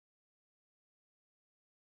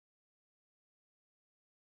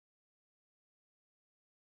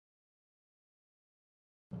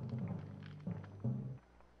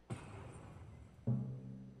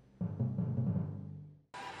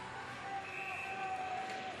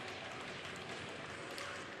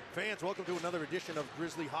Fans, welcome to another edition of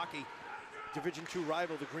Grizzly Hockey. Division II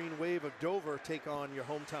rival, the Green Wave of Dover, take on your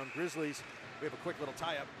hometown Grizzlies. We have a quick little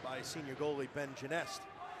tie-up by senior goalie Ben Genest.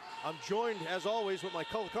 I'm joined, as always, with my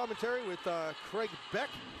color commentary with Craig Beck.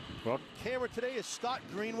 Well, Camera today is Scott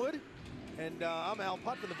Greenwood, and I'm Al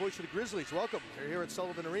Putman, the voice of the Grizzlies. Welcome. You're here at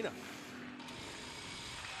Sullivan Arena.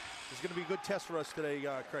 This is going to be a good test for us today,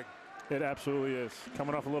 Craig. It absolutely is.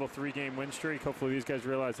 Coming off a little 3-game win streak. Hopefully these guys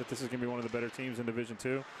realize that this is going to be one of the better teams in Division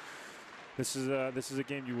II. This is a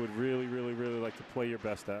game you would really like to play your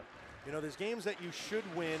best at. You know, there's games that you should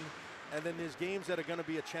win, and then there's games that are going to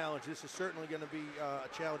be a challenge. This is certainly going to be a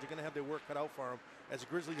challenge. They're going to have their work cut out for them, as the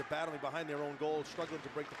Grizzlies are battling behind their own goal, struggling to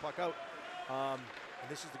break the puck out. And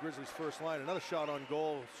this is the Grizzlies' first line. Another shot on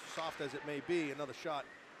goal, soft as it may be, another shot.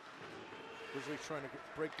 Grizzlies trying to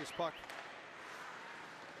break this puck.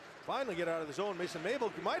 Finally get out of the zone. Mason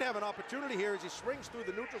Mabel might have an opportunity here as he swings through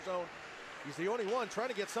the neutral zone. He's the only one trying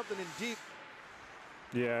to get something in deep.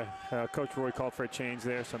 Yeah, Coach Roy called for a change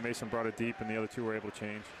there, so Mason brought it deep, and the other two were able to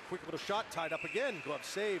change. Quick little shot, tied up again. Glove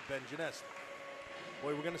save, Ben Genest.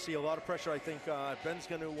 Boy, we're going to see a lot of pressure, I think. Ben's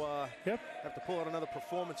going to have to pull out another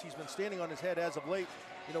performance. He's been standing on his head as of late.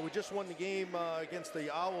 You know, we just won the game against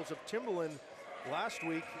the Owls of Timberland last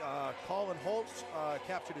week. Colin Holtz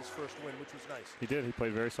captured his first win, which was nice. He did. He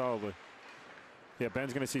played very solidly. Yeah,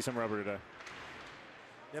 Ben's going to see some rubber today.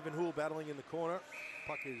 Nevin Hoole battling in the corner.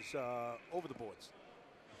 Puck is over the boards.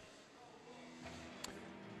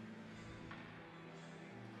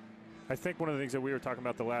 I think one of the things that we were talking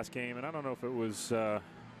about the last game, and I don't know if it was the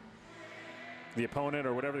opponent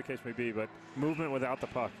or whatever the case may be, but movement without the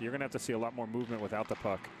puck. You're going to have to see a lot more movement without the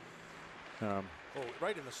puck.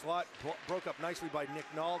 Right in the slot, broke up nicely by Nick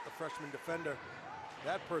Nault, the freshman defender.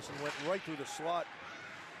 That person went right through the slot.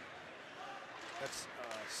 That's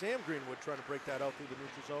Sam Greenwood trying to break that out through the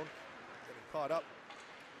neutral zone. Getting caught up.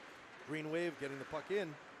 Green Wave getting the puck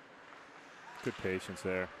in. Good patience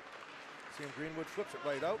there. Sam Greenwood flips it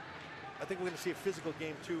right out. I think we're going to see a physical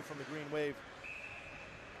game, too, from the Green Wave.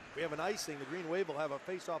 We have an icing. The Green Wave will have a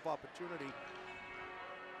face-off opportunity.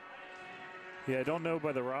 Yeah, I don't know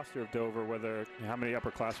by the roster of Dover how many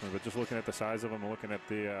upperclassmen, but just looking at the size of them and looking at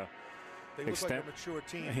the they look like a mature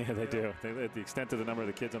team. Yeah, they do. At the extent of the number of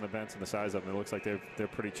the kids on the bench and the size of them, it looks like they're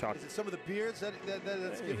pretty chalky. Is it some of the beards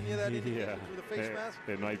that's giving you that indication through the face mask?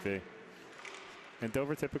 It might be. And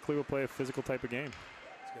Dover typically will play a physical type of game.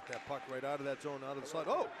 Let's get that puck right out of that zone, out of the slot.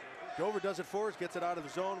 Oh, Dover does it for us, gets it out of the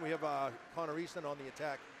zone. We have Connor Easton on the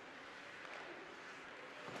attack.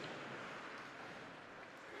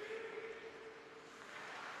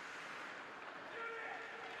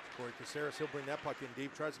 Corey Caceres, he'll bring that puck in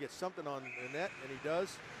deep, tries to get something on the net, and he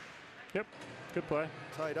does. Yep, good play.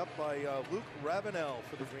 Tied up by Luke Ravenel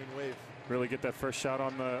for the Green Wave. Really get that first shot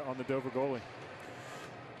on the Dover goalie.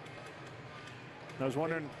 I was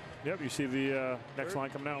wondering, you see the next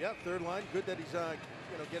line coming out. Yeah, third line. Good that he's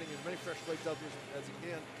getting as many fresh legs out as he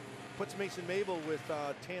can. Puts Mason Mabel with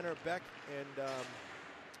Tanner Beck and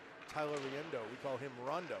Tyler Riendo. We call him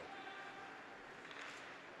Rondo.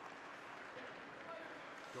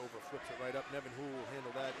 Dover flips it right up. Nevin Hoole will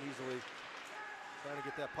handle that easily. Trying to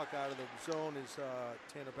get that puck out of the zone is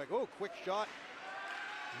Tanner Beck. Oh, quick shot.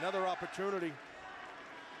 Another opportunity.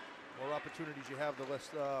 The more opportunities you have, the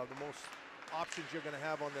most options you're going to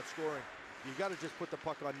have on that scoring. You've got to just put the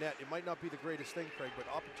puck on net. It might not be the greatest thing, Craig, but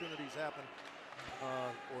opportunities happen,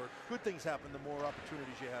 or good things happen the more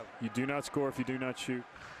opportunities you have. You do not score if you do not shoot.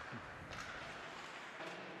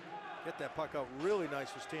 Get that puck out really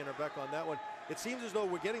nice was Tanner Beck on that one. It seems as though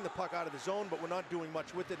we're getting the puck out of the zone, but we're not doing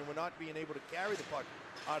much with it, and we're not being able to carry the puck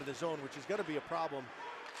out of the zone, which is going to be a problem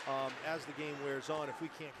as the game wears on if we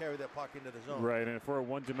can't carry that puck into the zone. Right, and if we're a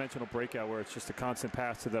one-dimensional breakout where it's just a constant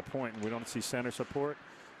pass to that point and we don't see center support,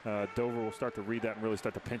 Dover will start to read that and really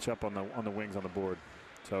start to pinch up on the wings on the board.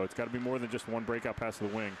 So it's got to be more than just one breakout pass to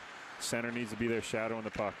the wing. Center needs to be there shadowing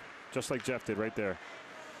the puck, just like Jeff did right there.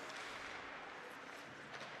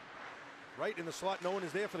 Right in the slot, no one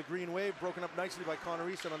is there for the Green Wave. Broken up nicely by Connor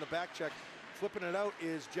Easton on the back check. Flipping it out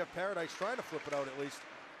is Jeff Paradise, trying to flip it out at least.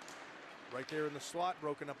 Right there in the slot,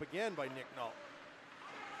 broken up again by Nick Nault.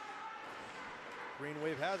 Green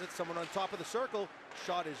Wave has it, someone on top of the circle.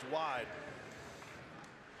 Shot is wide.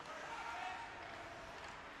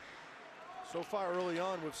 So far early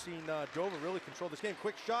on, we've seen Dover really control this game.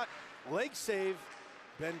 Quick shot, leg save.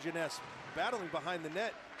 Ben Genest battling behind the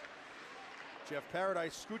net. Jeff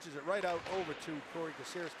Paradise scooches it right out over to Corey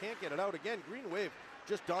Caceres. Can't get it out again. Green Wave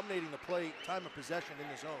just dominating the play, time of possession in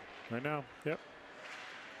the zone. Right now, yep.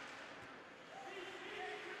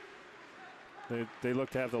 They look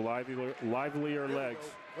to have the livelier legs.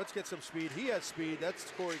 Let's get some speed. He has speed.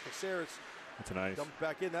 That's Corey Caceres. That's an ice. Dumped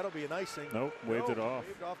back in. That'll be an icing. Nope, waved it off.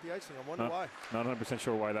 Waved off the icing. I wonder why. Not 100%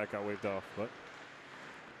 sure why that got waved off, but.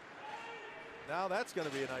 Now that's going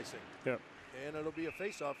to be an icing. Yep. And it'll be a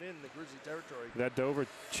face-off in the Grizzly territory. That Dover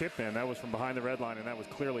chip in, that was from behind the red line, and that was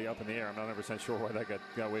clearly up in the air. I'm not 100% sure why that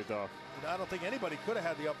got waved off. I don't think anybody could have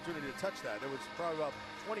had the opportunity to touch that. It was probably about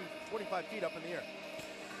 20, 25 feet up in the air.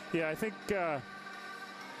 Yeah, I think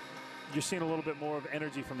you're seeing a little bit more of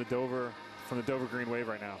energy from the Dover Green Wave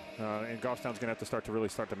right now, and Goffstown's going to have to start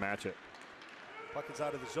to match it. Puck is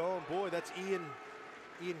out of the zone. Boy, that's Ian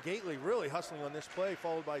Gately really hustling on this play,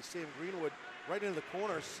 followed by Sam Greenwood right into the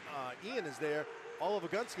corners. Ian is there. Oliver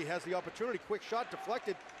Gunsky has the opportunity. Quick shot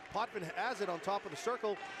deflected. Potvin has it on top of the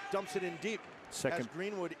circle, dumps it in deep. Has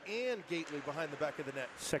Greenwood and Gately behind the back of the net.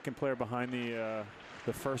 Second player behind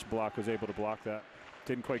the first block was able to block that.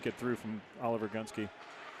 Didn't quite get through from Oliver Gunsky.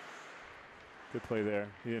 Good play there.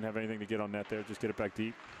 He didn't have anything to get on net there. Just get it back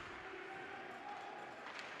deep.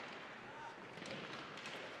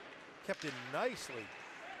 Kept in nicely.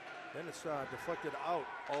 Then it's deflected out.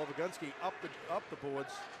 Oliver Gunsky up the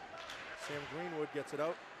boards. Sam Greenwood gets it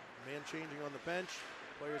out. Man changing on the bench.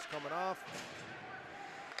 Players coming off.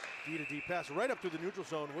 D to D pass right up through the neutral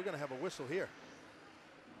zone. We're going to have a whistle here.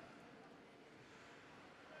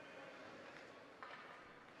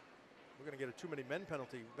 We're going to get a too many men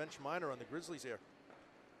penalty. Bench minor on the Grizzlies here.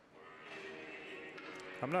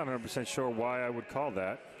 I'm not 100% sure why I would call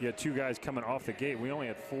that. You had two guys coming off the gate. We only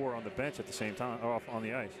had 4 on the bench at the same time, off on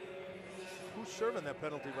the ice. Who's serving that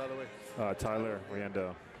penalty, by the way? Tyler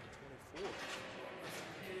Riendo. 24.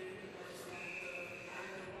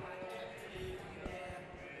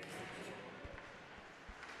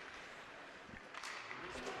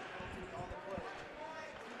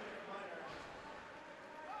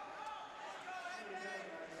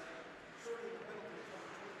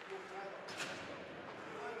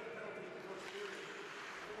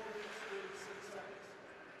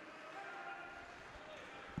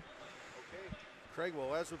 Craig,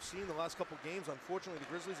 well, as we've seen the last couple games, unfortunately, the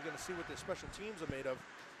Grizzlies are going to see what their special teams are made of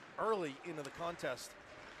early into the contest.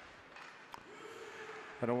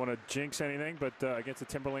 I don't want to jinx anything, but against the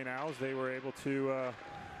Timberlane Owls, they were able to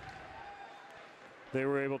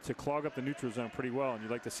clog up the neutral zone pretty well, and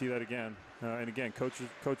you'd like to see that again. And again, Coach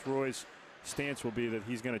Roy's stance will be that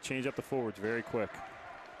he's going to change up the forwards very quick.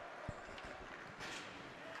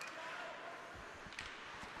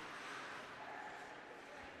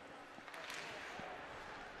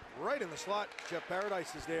 Right in the slot, Jeff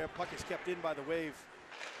Paradise is there. Puck is kept in by the Wave.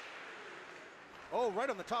 Oh, right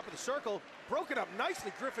on the top of the circle. Broken up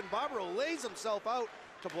nicely. Griffin Barbaro lays himself out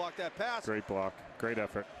to block that pass. Great block. Great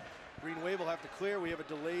effort. Green Wave will have to clear. We have a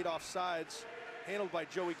delayed offsides handled by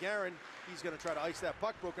Joey Guerin. He's going to try to ice that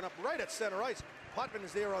puck. Broken up right at center ice. Potvin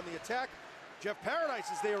is there on the attack. Jeff Paradise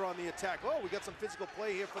is there on the attack. Oh, we got some physical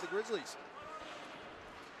play here for the Grizzlies.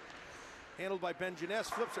 Handled by Ben Jeunesse,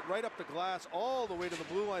 flips it right up the glass all the way to the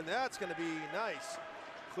blue line. That's going to be nice.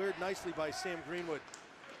 Cleared nicely by Sam Greenwood.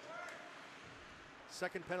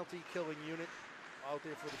 Second penalty killing unit out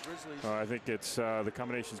there for the Grizzlies. I think it's the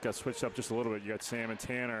combinations got switched up just a little bit. You got Sam and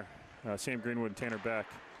Tanner, Sam Greenwood and Tanner Beck.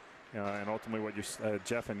 And ultimately what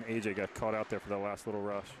Jeff and AJ got caught out there for that last little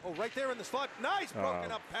rush. Oh, right there in the slot. Nice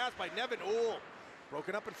broken up pass by Nevin Ohl.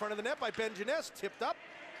 Broken up in front of the net by Ben Jeunesse. Tipped up.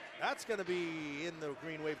 That's going to be in the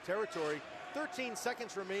Green Wave territory. 13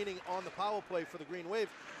 seconds remaining on the power play for the Green Wave.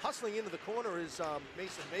 Hustling into the corner is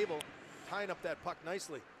Mason Mabel, tying up that puck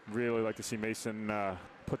nicely. Really like to see Mason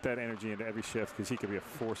put that energy into every shift because he could be a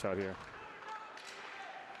force out here.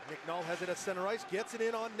 Nick Null has it at center ice, gets it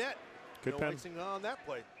in on net. Good no icing on that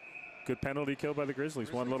play. Good penalty kill by the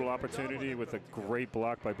Grizzlies. One little opportunity with a great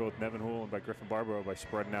block by both Nevin Hool and by Griffin Barbaro by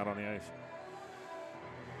spreading out on the ice.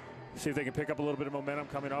 See if they can pick up a little bit of momentum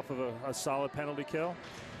coming off of a solid penalty kill.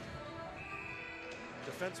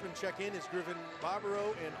 Defenseman check in is Griffin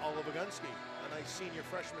Barbaro and Oliver Gunsky. A nice senior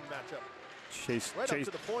freshman matchup. Right up to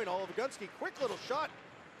the point, Oliver Gunsky. Quick little shot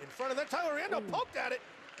in front of that. Tyler Riendo poked at it.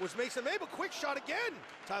 Was Mason Mabel. Quick shot again.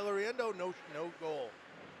 Tyler Riendo, no goal.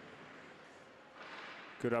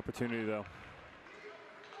 Good opportunity, though.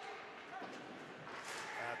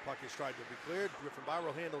 That puck is tried to be cleared. Griffin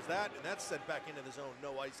Barbaro handles that, and that's sent back into the zone.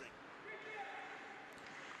 No icing.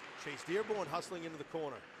 Chase Dearborn hustling into the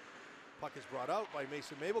corner. Puck is brought out by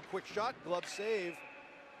Mason Mabel. Quick shot, glove save.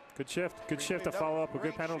 Good shift. Good shift to follow up a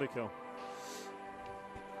good penalty kill.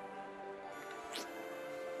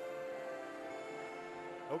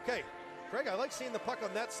 Okay, Craig, I like seeing the puck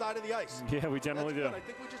on that side of the ice. Yeah, we generally do. I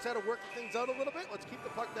think we just had to work things out a little bit. Let's keep the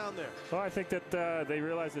puck down there. Well, I think that they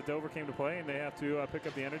realize that Dover came to play and they have to pick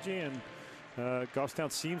up the energy, and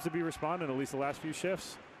Goffstown seems to be responding at least the last few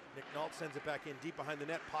shifts. Nick Nault sends it back in deep behind the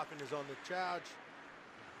net. Potvin is on the charge.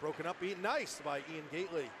 Broken up, nice by Ian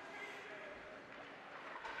Gately.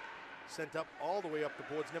 Sent up all the way up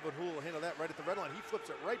the boards. Nevin Houle will handle that right at the red line. He flips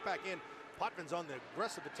it right back in. Potvin's on the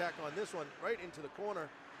aggressive attack on this one, right into the corner.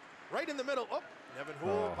 Right in the middle. Oh, Nevin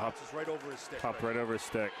Houle bounces right over his stick. Popped right over his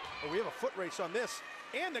stick. Oh, we have a foot race on this.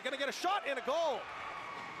 And they're going to get a shot and a goal.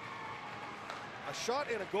 A shot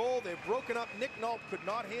and a goal. They've broken up. Nick Nault could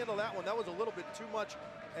not handle that one. That was a little bit too much.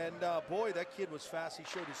 And boy, that kid was fast. He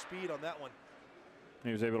showed his speed on that one.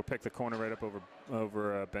 He was able to pick the corner right up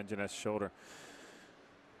over Benjanet's shoulder.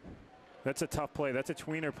 That's a tough play. That's a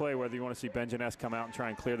tweener play, whether you want to see Benjanes come out and try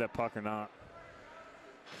and clear that puck or not.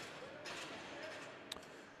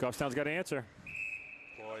 Goffstown's got to answer.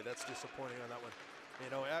 Boy, that's disappointing on that one. You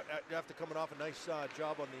know, after coming off a nice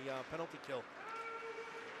job on the penalty kill.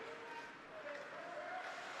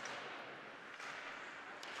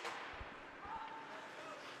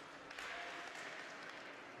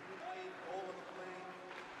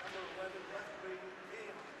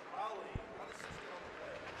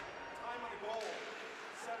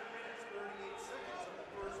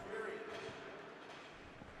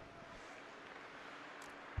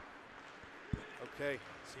 Okay,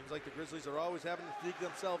 seems like the Grizzlies are always having to dig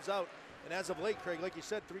themselves out. And as of late, Craig, like you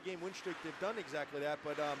said, 3-game win streak, they've done exactly that.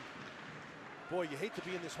 But, boy, you hate to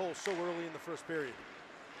be in this hole so early in the first period.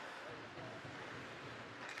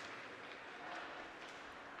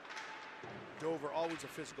 Dover, always a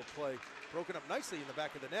physical play. Broken up nicely in the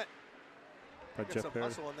back of the net. Got some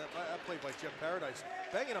hustle on that play by Jeff Paradise.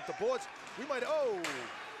 Banging up the boards. We might,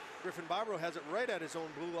 Griffin Barbaro has it right at his own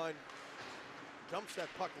blue line. Dumps that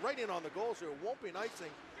puck right in on the goal, so it won't be an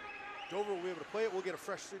icing. Dover will be able to play it. We'll get a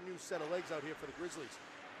fresh new set of legs out here for the Grizzlies.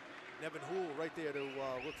 Nevin Houle right there to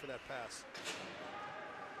look for that pass.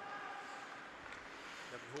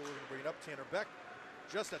 Nevin Houle going to bring it up. Tanner Beck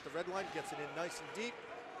just at the red line, gets it in nice and deep.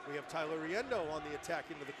 We have Tyler Riendo on the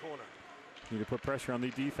attack into the corner. Need to put pressure on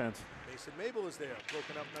the defense. Mason Mabel is there,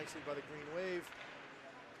 broken up nicely by the Green Wave.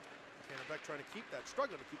 Tanner Beck trying to keep that,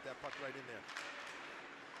 struggling to keep that puck right in there.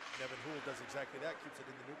 Nevin Houle does exactly that, keeps it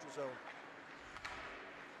in the neutral zone.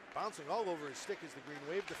 Bouncing all over his stick is the Green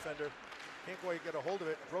Wave defender. Can't quite get a hold of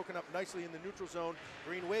it. Broken up nicely in the neutral zone.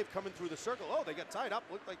 Green Wave coming through the circle. Oh, they got tied up.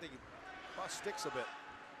 Looked like they crossed sticks a bit.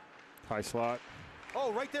 High slot.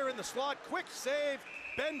 Oh, right there in the slot. Quick save.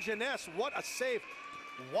 Ben Janess, what a save.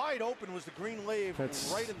 Wide open was the Green Wave,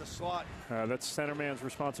 right in the slot. That's center man's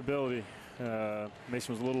responsibility.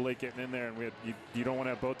 Mason was a little late getting in there, and you don't want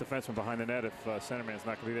to have both defensemen behind the net if center man's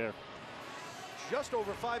not going to be there. Just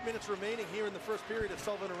over 5 minutes remaining here in the first period at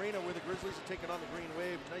Sullivan Arena, where the Grizzlies are taking on the Green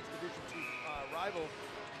Wave, ninth Division II rival,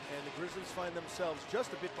 and the Grizzlies find themselves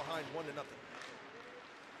just a bit behind 1-0.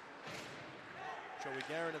 Joey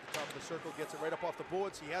Guerin at the top of the circle gets it right up off the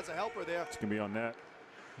boards. He has a helper there. It's going to be on net.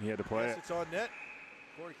 He had to play it. It's on net.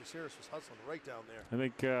 Corey Caceres was hustling right down there.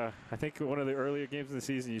 I think one of the earlier games of the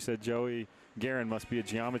season, you said Joey Guerin must be a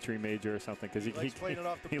geometry major or something, because he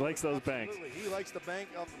likes those banks. He likes the bank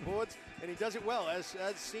off the boards, and he does it well, as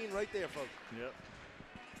seen right there, folks. Yep.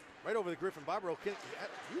 Right over the Griffin. Barbaro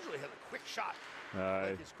usually has a quick shot.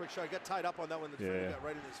 Like his quick shot. He got tied up on that one. The defender got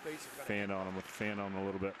right in his face. Fan on him a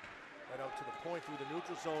little bit. Right out to the point through the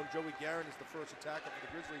neutral zone. Joey Guerin is the first attacker for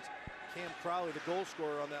the Grizzlies. Cam Crowley, the goal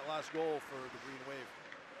scorer on that last goal for the Green Wave.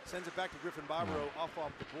 Sends it back to Griffin Barbaro off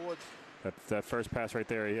the boards. That first pass right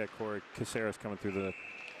there, he had Corey Caceres coming through the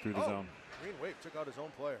zone. Green Wave took out his own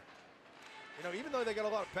player. You know, even though they got a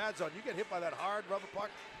lot of pads on, you get hit by that hard rubber puck,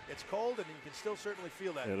 it's cold, and you can still certainly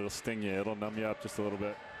feel that. It'll sting you. It'll numb you up just a little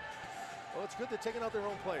bit. Well, it's good they're taking out their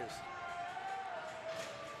own players.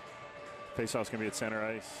 Faceoff's going to be at center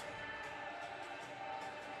ice.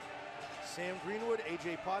 Sam Greenwood,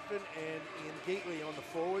 A.J. Potvin, and Ian Gately on the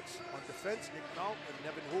forwards. On defense, Nick Nault and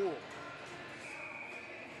Nevin Houle.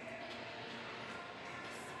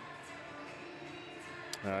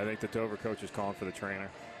 I think the Dover coach is calling for the trainer.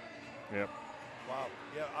 Yep. Wow.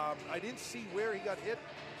 Yeah, I didn't see where he got hit,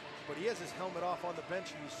 but he has his helmet off on the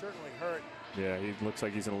bench, and he's certainly hurt. Yeah, he looks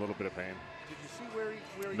like he's in a little bit of pain. Did you see where he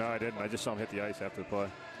No, I didn't. I just saw him hit the ice after the play. All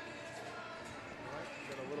right,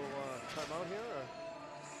 got a little timeout here.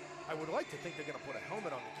 I would like to think they're going to put a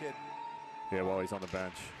helmet on the kid. Yeah, while he's on the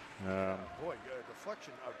bench. Boy, a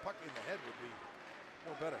deflection, a puck in the head would be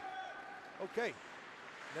no better. Okay,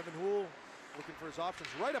 Nevin Houle looking for his options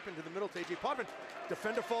right up into the middle to A.J. Potvin.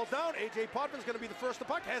 Defender falls down. A.J. Potvin's going to be the first to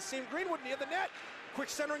puck. Has Sam Greenwood near the net. Quick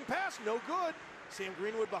centering pass, no good. Sam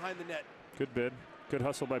Greenwood behind the net. Good bid. Good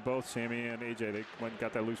hustle by both Sammy and A.J. They went and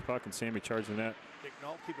got that loose puck, and Sammy charged the net. Nick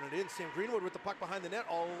Knoll keeping it in. Sam Greenwood with the puck behind the net,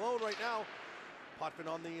 all alone right now. Potvin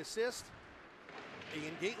on the assist.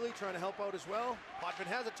 Ian Gately trying to help out as well. Potvin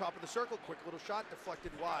has it, top of the circle. Quick little shot,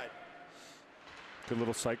 deflected wide. Good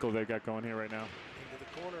little cycle they got going here right now. Into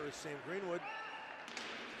the corner is Sam Greenwood.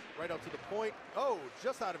 Right out to the point. Oh,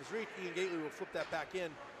 just out of his reach. Ian Gately will flip that back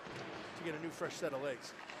in to get a new fresh set of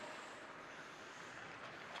legs.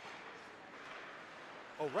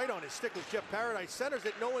 Oh, right on his stick was Jeff Paradise. Centers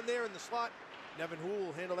it, no one there in the slot. Nevin Hoole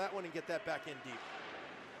will handle that one and get that back in deep.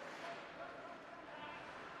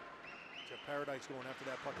 Jeff Paradise going after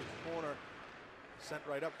that puck in the corner. Sent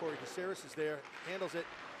right up. Corey Caceres is there, handles it,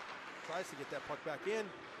 tries to get that puck back in.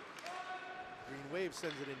 Green Wave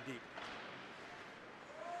sends it in deep.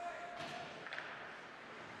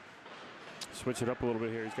 Switch it up a little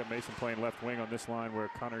bit here. He's got Mason playing left wing on this line where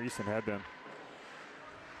Connor Easton had been.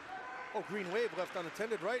 Oh, Green Wave left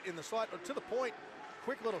unattended right in the slot to the point.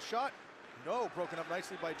 Quick little shot. No, broken up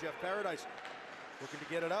nicely by Jeff Paradise. Looking to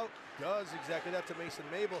get it out. Does exactly that to Mason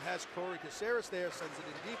Mabel. Has Corey Caceres there. Sends it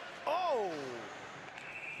in deep. Oh!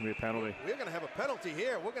 Gonna be a penalty. We're going to have a penalty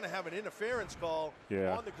here. We're going to have an interference call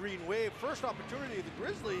on the Green Wave. First opportunity of the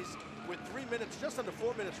Grizzlies with 3 minutes, just under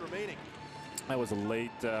 4 minutes remaining. That was a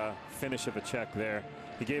late finish of a check there.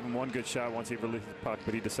 He gave him one good shot once he released the puck,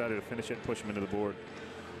 but he decided to finish it and push him into the board.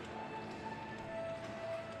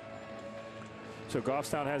 So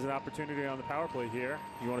Goffstown has an opportunity on the power play here.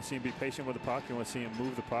 You want to see him be patient with the puck. You want to see him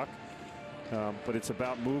move the puck. But it's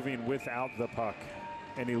about moving without the puck.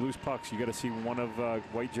 Any loose pucks, you got to see one of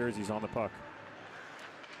white jerseys on the puck.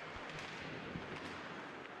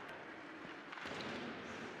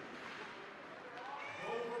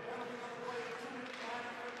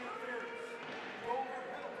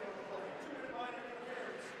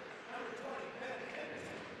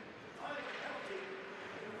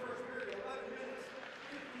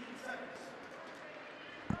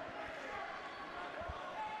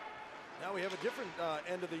 Now we have a different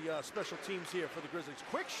end of the special teams here for the Grizzlies.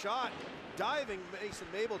 Quick shot, diving Mason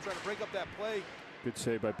Mabel trying to break up that play. Good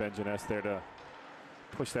save by Ben Jeunesse there to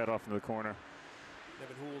push that off into the corner.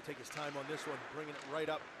 Nevin Hoole will take his time on this one, bringing it right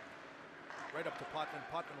up to Potvin.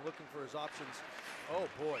 Potvin looking for his options. Oh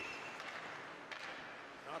boy,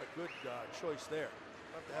 not a good choice there.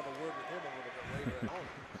 We'll have to have a word with him a little bit later at home.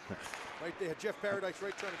 Right there, Jeff Paradise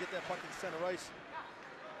right trying to get that puck in center ice.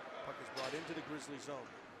 Puck is brought into the Grizzly zone.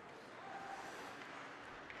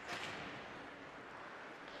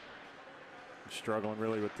 Struggling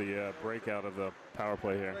really with the breakout of the power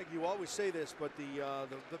play here. Greg, you always say this, but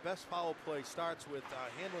the best power play starts with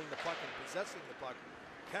handling the puck and possessing the puck,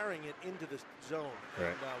 carrying it into the zone. Right.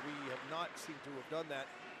 And we have not seemed to have done that,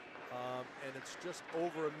 and it's just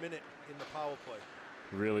over a minute in the power play.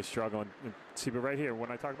 Really struggling. See, but right here, when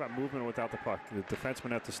I talk about movement without the puck, the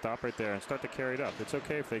defensemen have to stop right there and start to carry it up. It's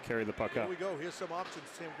okay if they carry the puck up. Here we go. Here's some options.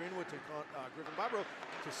 Sam Greenwood to Griffin Barbaro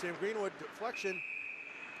to Sam Greenwood, deflection.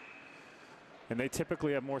 And they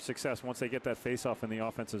typically have more success once they get that face-off in the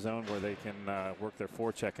offensive zone where they can work their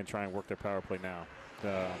forecheck and try and work their power play now.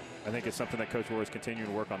 I think it's something that Coach Rohr is continuing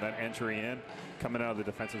to work on. That entry in, coming out of the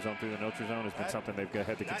defensive zone through the neutral zone has been something they've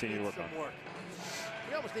had to continue to work on.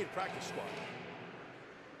 We almost need a practice squad.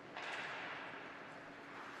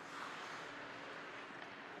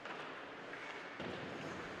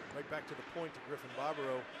 Right back to the point to Griffin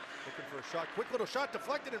Barbaro, looking for a shot. Quick little shot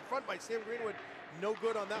deflected in front by Sam Greenwood. No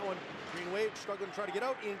good on that one. Green Wave struggling to try to get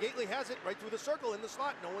out. Ian Gately has it right through the circle in the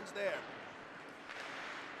slot. No one's there.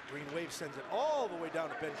 Green Wave sends it all the way down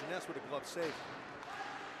to Ben Jeunesse with a glove save.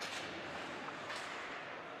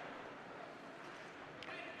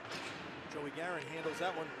 Joey Guerin handles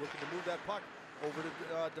that one, looking to move that puck over to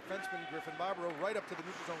defenseman Griffin Barbaro, right up to the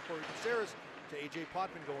neutral zone. Corey Caceres to A.J.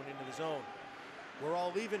 Potvin going into the zone. We're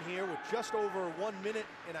all even here with just over 1 minute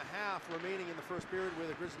and a half remaining in the first period, where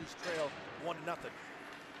the Grizzlies trail 1-0.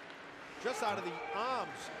 Just out of the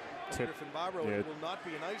arms of Griffin Barbaro. It will not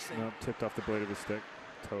be an icing. No, tipped off the blade of his stick,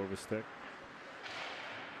 toe of his stick.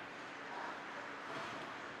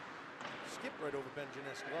 Skipped right over Ben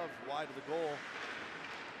Jeunesse glove, wide of the goal.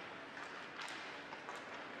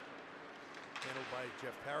 Handled by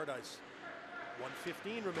Jeff Paradise.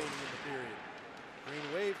 1:15 remaining in the period.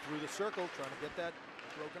 Green Wave through the circle, trying to get that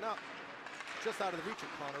broken up. Just out of the reach of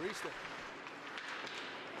Connor Easton.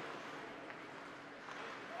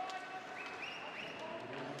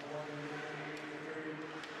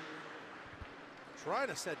 Trying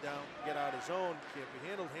to set down, get out of zone. Can't be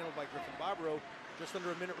handled. Handled by Griffin Barbaro. Just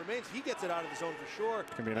under a minute remains. He gets it out of the zone for sure.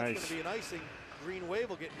 It's going to be nice. That's going to be an icing. Green Wave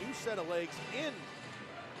will get new set of legs in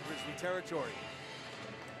Grizzly territory.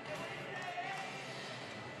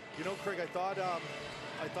 You know, Craig, I thought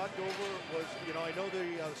Dover was, you know, I know the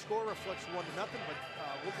score reflects 1-0, but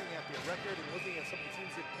looking at the record and looking at some of the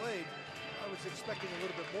teams that played, I was expecting a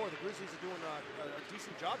little bit more. The Grizzlies are doing a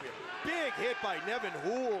decent job here. Big hit by Nevin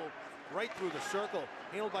Houle right through the circle.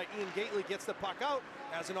 Handled by Ian Gately, gets the puck out,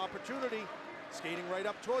 has an opportunity, skating right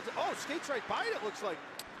up towards it. Oh, skates right by it looks like.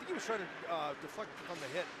 I think he was trying to deflect from the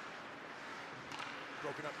hit.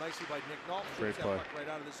 Broken up nicely by Nick Nault. Great play. Puck right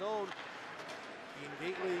out of the zone. Ian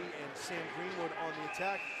Gately and Sam Greenwood on the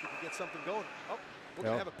attack. If we can get something going. Oh, we're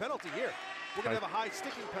going to have a penalty here. We're going to have a high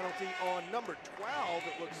sticking penalty on number 12,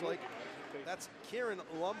 it looks like. That's Kieran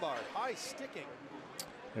Lombard. High sticking.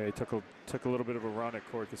 Yeah, he took a little bit of a run at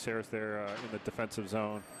Corey Caceres there in the defensive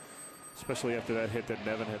zone, especially after that hit that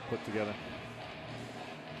Nevin had put together.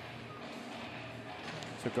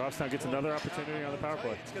 So Goffstown gets another opportunity on the power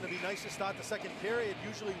play. It's going to be nice to start the second period.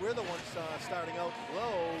 Usually we're the ones starting out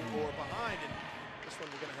low or behind, and this one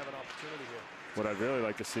we're going to have an opportunity here. What I'd really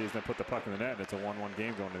like to see is them put the puck in the net, and it's a 1-1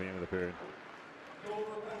 game going to the end of the period.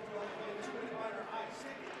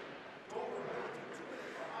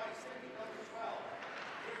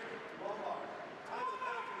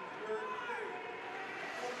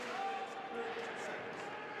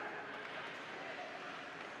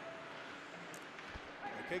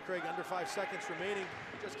 Okay, Craig, under 5 seconds remaining.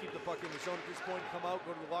 Just keep the puck in the zone at this point. Come out,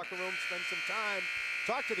 go to the locker room, spend some time,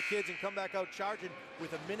 talk to the kids, and come back out charging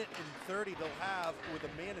with 1:30 they'll have with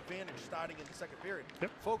a man advantage starting in the second period.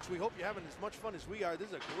 Yep. Folks, we hope you're having as much fun as we are. This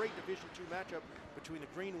is a great Division II matchup between the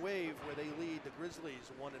Green Wave, where they lead the Grizzlies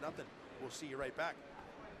 1-0. We'll see you right back.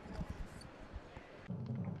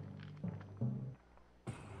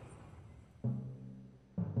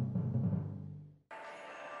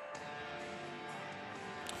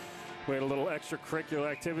 We had a little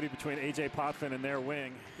extracurricular activity between AJ Potvin and their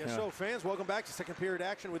wing. Yes, so fans, welcome back to second period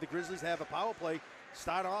action, where the Grizzlies have a power play.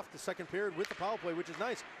 Start off the second period with the power play, which is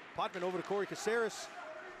nice. Potvin over to Corey Caceres,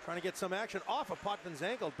 trying to get some action off of Potvin's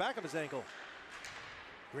ankle, back of his ankle.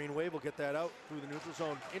 Green Wave will get that out through the neutral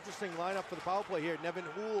zone. Interesting lineup for the power play here. Nevin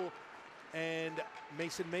Houle and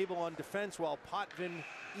Mason Mabel on defense, while Potvin,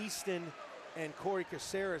 Easton, and Corey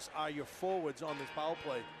Caceres are your forwards on this power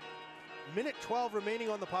play. Minute 12 remaining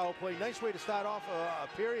on the power play. Nice way to start off a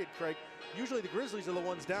period, Craig. Usually the Grizzlies are the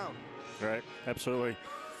ones down. Right, absolutely.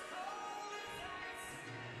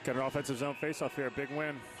 Got an offensive zone faceoff here, big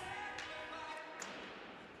win.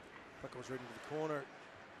 Puck goes right into the corner.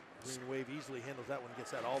 Green Wave easily handles that one,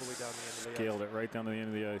 gets that all the way down the end of the ice. Scaled it right down to the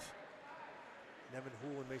end of the ice. Nevin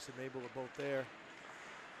Houle and Mason Mabel are both there.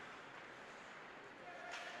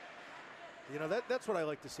 You know, that's what I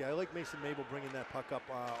like to see. I like Mason Mabel bringing that puck up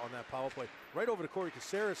on that power play. Right over to Corey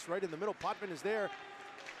Caceres, right in the middle. Potvin is there.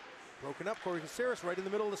 Broken up, Corey Caceres right in the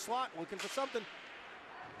middle of the slot, looking for something.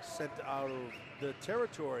 Sent out of the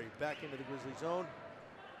territory, back into the Grizzly zone.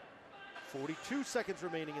 42 seconds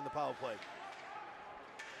remaining in the power play.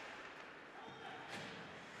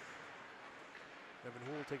 Nevin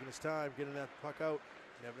Houle taking his time, getting that puck out.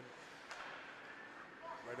 Nevin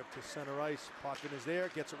right up to center ice. Potvin is there,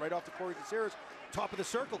 gets it right off to Corey Caceres. Top of the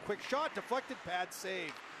circle, quick shot, deflected, pad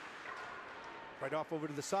save. Right off over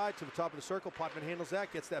to the side, to the top of the circle. Potvin handles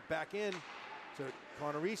that, gets that back in to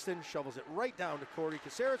Connor Easton, shovels it right down to Corey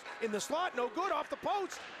Caceres. In the slot, no good, off the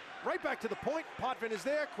post. Right back to the point, Potvin is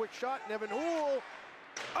there, quick shot, Nevin Houle.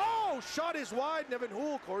 Oh, shot is wide, Nevin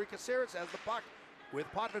Houle. Corey Caceres has the puck. With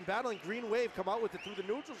Potvin battling, Green Wave come out with it through the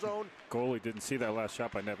neutral zone. Goalie didn't see that last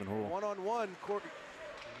shot by Nevin Houle. One-on-one, Corey.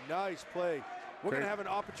 Nice play. We're going to have an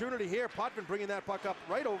opportunity here. Potvin bringing that puck up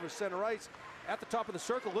right over center ice at the top of the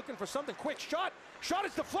circle, looking for something. Quick shot. Shot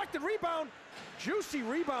is deflected. Rebound. Juicy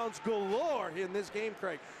rebounds galore in this game,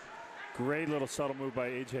 Craig. Great little subtle move by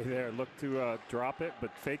AJ there. Looked to drop it,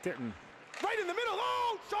 but faked it. And right in the middle.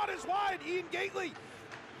 Oh, shot is wide. Ian Gately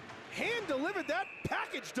hand delivered that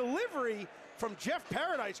package delivery from Jeff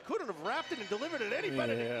Paradise. Couldn't have wrapped it and delivered it any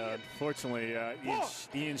better than Ian. Unfortunately,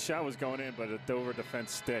 Ian's shot was going in, but a Dover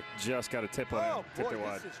defense stick just got a tip on it. Tipped it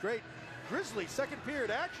wide. This is great. Grizzly second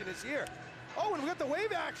period action is here. Oh, and we got the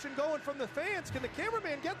wave action going from the fans. Can the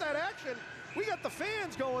cameraman get that action? We got the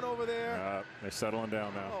fans going over there. They're settling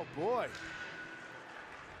down now. Oh, boy.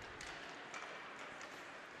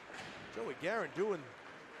 Joey Guerin doing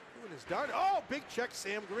his darn. Oh, big check,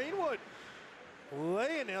 Sam Greenwood.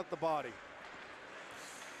 Laying out the body.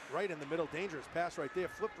 Right in the middle, dangerous pass right there.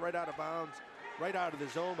 Flipped right out of bounds, right out of the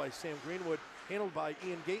zone by Sam Greenwood. Handled by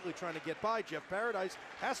Ian Gately trying to get by. Jeff Paradise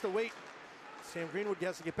has to wait Sam Greenwood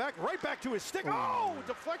has to get back. Right back to his stick. Oh,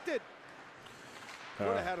 deflected.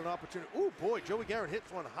 Would have had an opportunity. Oh, boy, Joey Guerin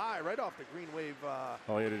hits one high right off the green wave.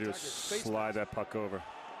 All he had to do is slide that puck over.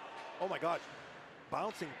 Oh, my gosh.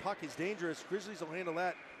 Bouncing puck is dangerous. Grizzlies will handle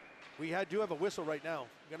that. We do have a whistle right now.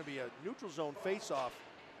 Going to be a neutral zone face-off.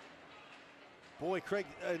 Boy, Craig,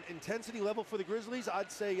 intensity level for the Grizzlies,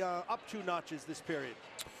 I'd say up 2 notches this period.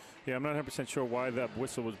 Yeah, I'm not 100% sure why that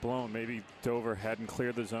whistle was blown. Maybe Dover hadn't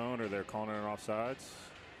cleared the zone, or they're calling it an offsides.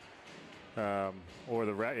 Or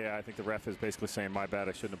the ref, I think the ref is basically saying, my bad,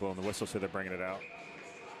 I shouldn't have blown the whistle, so they're bringing it out.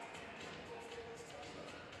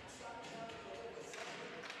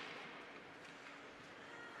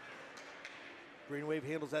 Green Wave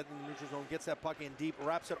handles that in the neutral zone, gets that puck in deep,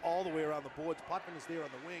 wraps it all the way around the boards. Potvin is there on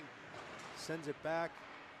the wing, sends it back.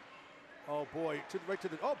 Oh boy,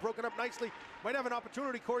 broken up nicely. Might have an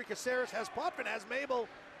opportunity. Corey Caceres has Potvin, has Mabel.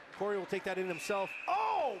 Corey will take that in himself.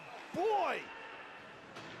 Oh boy!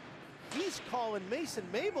 He's calling Mason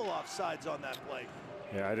Mabel offsides on that play.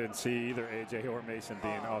 Yeah, I didn't see either AJ or Mason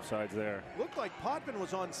being offsides there. Looked like Potvin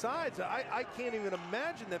was onside. I can't even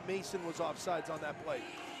imagine that Mason was offsides on that play.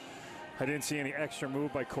 I didn't see any extra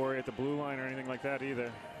move by Corey at the blue line or anything like that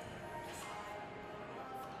either.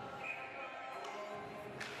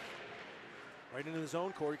 Right into the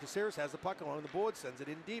zone, Corey Caceres has the puck along the board, sends it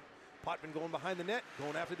in deep. Potvin going behind the net,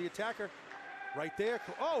 going after the attacker. Right there,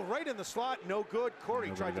 oh, right in the slot, no good.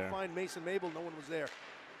 Corey tried to find Mason Mabel, no one was there.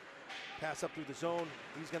 Pass up through the zone,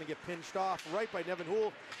 he's gonna get pinched off. Right by Nevin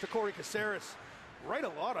Houle to Corey Caceres. Right, a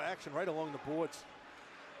lot of action right along the boards.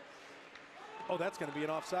 Oh, that's gonna be an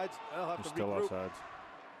offsides. They'll have to still regroup. Offsides.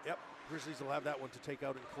 Yep, Grizzlies will have that one to take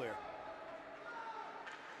out and clear.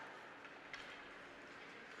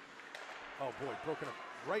 Oh boy, broken up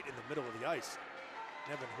right in the middle of the ice.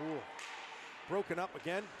 Nevin Houle broken up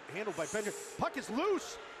again, handled by Bender. Puck is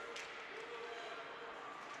loose.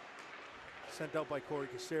 Sent out by Corey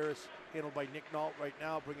Caceres, handled by Nick Nault right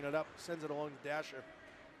now, bringing it up, sends it along to Dasher.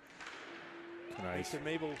 Nice. Mason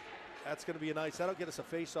Mabel, that's going to be a nice, that'll get us a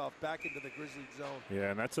face-off back into the Grizzly zone.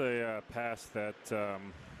 Yeah, and that's a pass that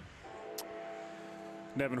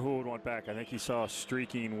Nevin Houle would want back. I think he saw a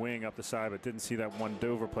streaking wing up the side, but didn't see that one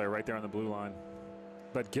Dover player right there on the blue line.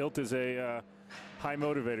 But Gilt is a high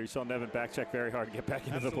motivator. You saw Nevin back check very hard to get back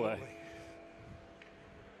into the play.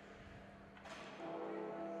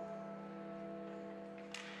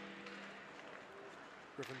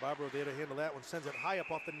 Griffin Barbaro there to handle that one. Sends it high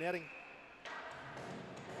up off the netting.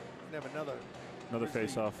 And have another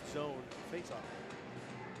face-off. Zone face-off.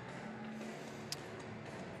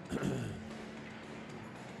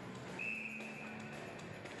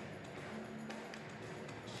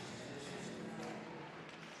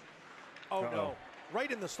 Oh no, right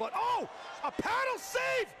in the slot. Oh, a paddle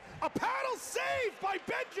save! A paddle save by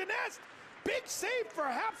Ben Genest. Big save,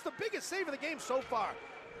 perhaps the biggest save of the game so far.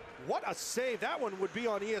 What a save. That one would be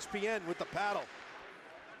on ESPN with the paddle.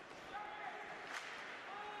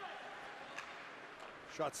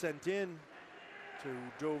 Shot sent in to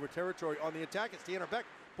Dover territory on the attack. It's Tanner Beck.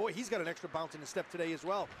 Boy, he's got an extra bounce in his step today as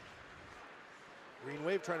well. Green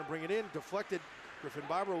Wave trying to bring it in, deflected. Griffin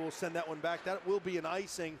Barbaro will send that one back. That will be an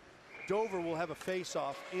icing. Dover will have a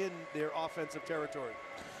face-off in their offensive territory.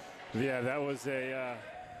 Yeah, that was a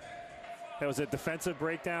defensive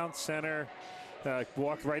breakdown. Center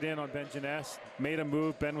walked right in on Ben Genest, made a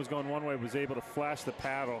move. Ben was going one way, was able to flash the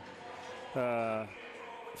paddle. And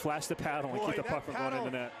keep the puck from going in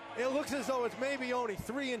the net. It looks as though it's maybe only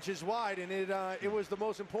 3 inches wide, and it was the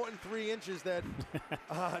most important 3 inches that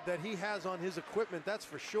that he has on his equipment. That's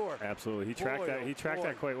for sure. Absolutely, he tracked that. He tracked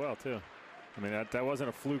that quite well too. I mean, that wasn't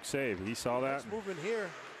a fluke save. He saw that. Nice movement here.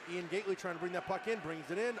 Ian Gately trying to bring that puck in,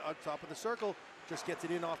 brings it in up top of the circle, just gets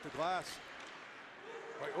it in off the glass.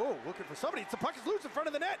 Right, oh, looking for somebody. The puck is loose in front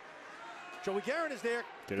of the net. Joey Guerin is there.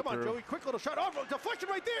 Come on, Joey, quick little shot. Oh, deflection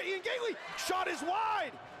right there. Ian Gately, shot is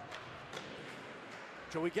wide.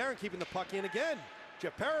 Joey Guerin keeping the puck in again.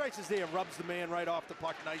 Jeff Paradise is there, rubs the man right off the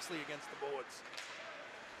puck nicely against the boards.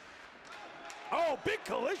 Oh, big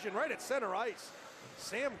collision right at center ice.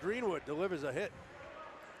 Sam Greenwood delivers a hit.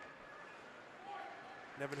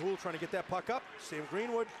 Nevin Houle trying to get that puck up. Sam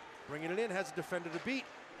Greenwood bringing it in, has a defender to beat.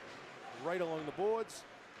 Right along the boards.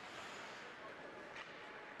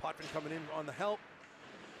 Potvin coming in on the help.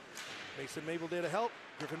 Mason Mabel there to help.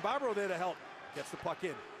 Griffin Barbaro there to help. Gets the puck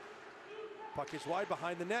in. Puck is wide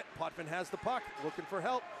behind the net. Potvin has the puck, looking for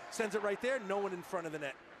help. Sends it right there, no one in front of the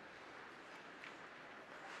net.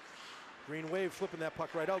 Green Wave flipping that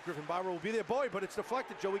puck right out. Griffin Barbaro will be there. Boy, but it's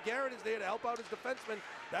deflected. Joey Guerin is there to help out his defenseman.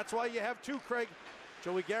 That's why you have 2, Craig.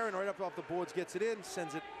 Joey Guerin right up off the boards gets it in,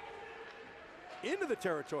 sends it into the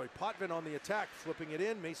territory. Potvin on the attack, flipping it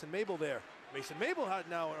in. Mason Mabel there. Mason Mabel had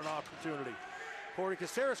now an opportunity. Corey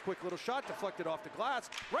Caceres, quick little shot, deflected off the glass.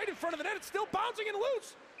 Right in front of the net, it's still bouncing and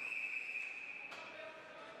loose.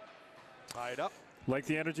 Tied up. Like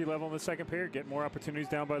the energy level in the second period, get more opportunities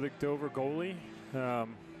down by the Dover goalie. Got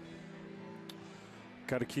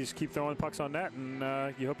to keep throwing pucks on net, and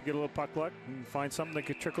you hope you get a little puck luck and find something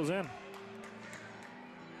that trickles in.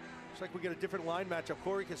 Looks like we get a different line matchup.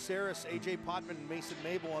 Corey Caceres, A.J. Potvin, and Mason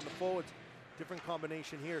Mabel on the forwards. Different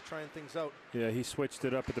combination here, trying things out. Yeah, he switched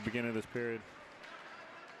it up at the beginning of this period.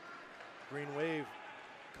 Green wave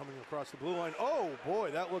coming across the blue line. Oh,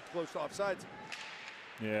 boy, that looked close to offsides.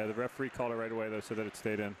 Yeah, the referee called it right away, though, so that it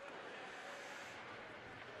stayed in.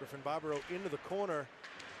 Griffin Barbaro into the corner.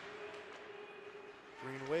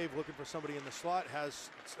 Green wave looking for somebody in the slot. It's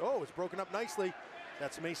broken up nicely.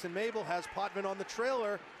 That's Mason Mabel, has Potvin on the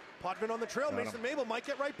trailer. Potvin on the trail. Mason Mabel might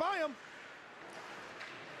get right by him.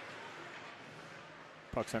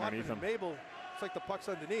 Puck's underneath him. Mabel, looks like the puck's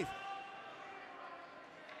underneath.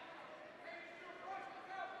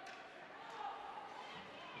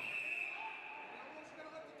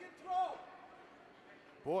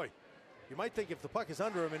 Boy, you might think if the puck is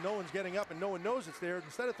under him and no one's getting up and no one knows it's there,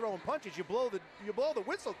 instead of throwing punches, you blow the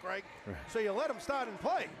whistle, Craig. Right. So you let him start and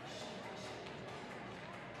play.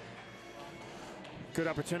 Good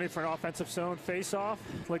opportunity for an offensive zone face-off.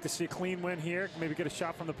 Like to see a clean win here. Maybe get a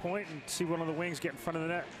shot from the point and see one of the wings get in front of the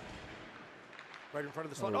net. Right in front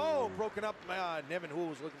of the slot. Oh, broken up. Nevin Houle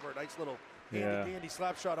was looking for a nice little handy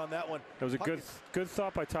slap shot on that one. That was a good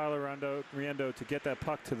thought by Tyler Riendo to get that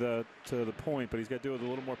puck to the point, but he's got to do it with a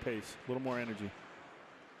little more pace, a little more energy.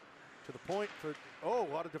 To the point for a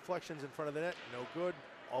lot of deflections in front of the net. No good.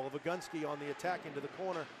 Oliver Gunsky on the attack into the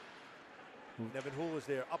corner. Nevin Houle is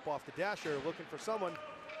there up off the dasher looking for someone.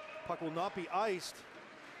 Puck will not be iced,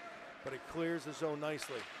 but it clears the zone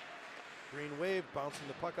nicely. Green wave bouncing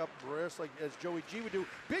the puck up reverse like as Joey G would do.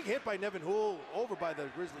 Big hit by Nevin Houle over by the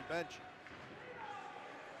Grizzly bench.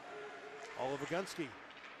 Oliver Gunsky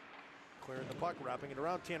clearing the puck, wrapping it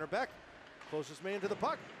around. Tanner Beck, closest man to the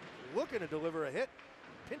puck, looking to deliver a hit.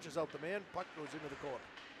 Pinches out the man, puck goes into the corner.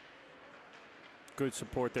 Good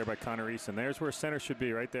support there by Connor Easton. There's where center should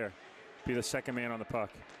be, right there. Be the second man on the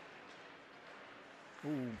puck.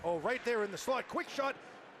 Ooh. Oh, right there in the slot. Quick shot,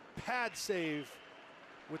 pad save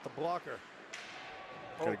with the blocker.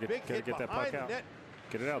 Big hit get that behind puck out. The net.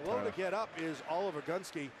 Get it out, Slow Tyler. to get up is Oliver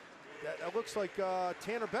Gunsky. That looks like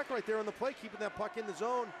Tanner Beck right there on the play, keeping that puck in the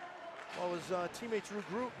zone while his teammates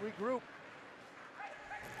regroup.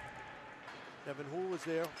 Nevin Houle is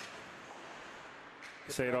there.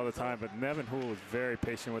 Say it all the time, but Nevin Houle is very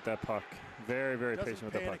patient with that puck. Very, very patient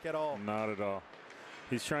with that puck. At all. Not at all.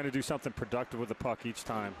 He's trying to do something productive with the puck each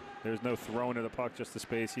time. There's no throwing of the puck, just the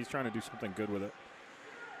space. He's trying to do something good with it.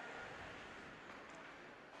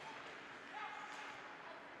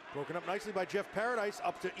 Broken up nicely by Jeff Paradise,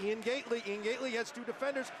 up to Ian Gately. Ian Gately has two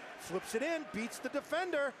defenders, flips it in, beats the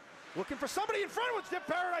defender. Looking for somebody in front of Jeff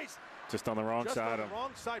Paradise. Just on the wrong side. Just on the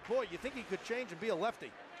wrong side. Boy, you think he could change and be a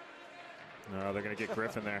lefty. No, they're going to get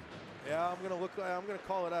Griffin there. Yeah, I'm going to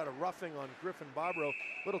call it out a roughing on Griffin Barbaro. A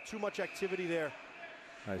little too much activity there.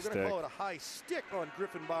 High We're going to call it a high stick on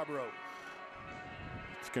Griffin Barbaro.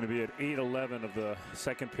 It's going to be at 8:11 of the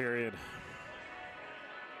second period.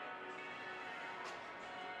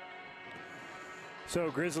 So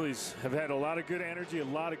Grizzlies have had a lot of good energy, a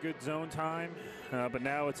lot of good zone time, but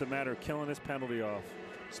now it's a matter of killing this penalty off.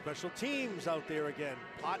 Special teams out there again.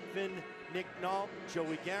 Potvin, Nick Nault,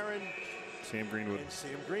 Joey Guerin, Sam Greenwood. And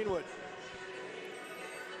Sam Greenwood.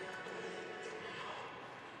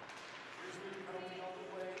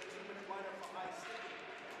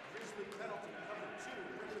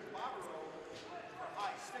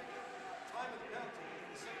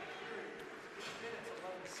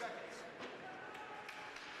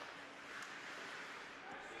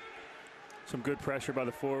 Some good pressure by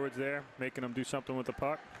the forwards there, making them do something with the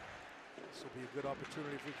puck. This will be a good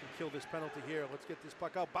opportunity if we can kill this penalty here. Let's get this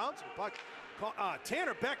puck out. Bouncing puck.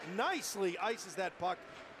 Tanner Beck nicely ices that puck.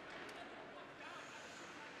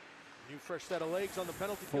 New fresh set of legs on the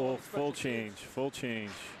penalty kill. Full change.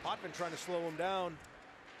 Potvin trying to slow him down.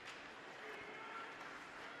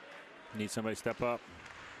 Need somebody to step up.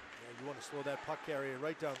 Yeah, you want to slow that puck carrier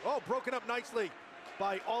right down. Oh, broken up nicely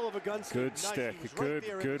by Oliver Gunsky. Good stick.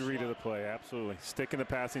 Good read of the play. Absolutely. Stick in the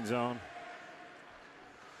passing zone.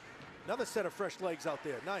 Another set of fresh legs out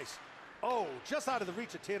there. Nice. Oh, just out of the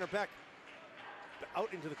reach of Tanner Beck.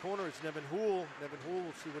 Out into the corner is Nevin Houle. Nevin Houle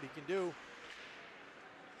will see what he can do.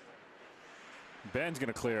 Ben's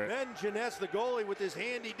going to clear it. Ben Jeunesse, the goalie, with his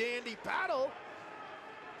handy-dandy paddle.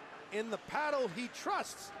 in the paddle he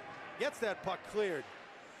trusts. Gets that puck cleared.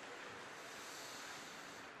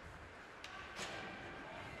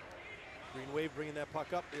 Green Wave bringing that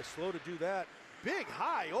puck up. They're slow to do that. Big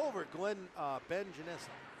high over Ben Jeunesse.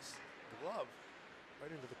 Glove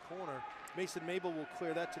right into the corner. Mason Mabel will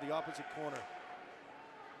clear that to the opposite corner.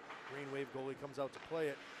 Green Wave goalie comes out to play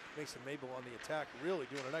it. Mason Mabel on the attack, really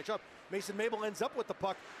doing a nice job. Mason Mabel ends up with the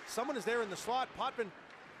puck. Someone is there in the slot. Potvin,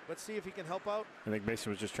 let's see if he can help out. I think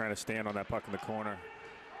Mason was just trying to stand on that puck in the corner.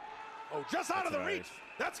 Oh, just out of the reach.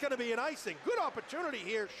 That's going to be an icing. Good opportunity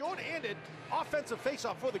here. Short-handed offensive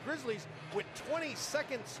faceoff for the Grizzlies with 20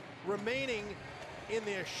 seconds remaining in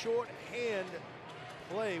their shorthand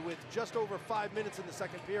play with just over 5 minutes in the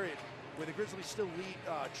second period, where the Grizzlies still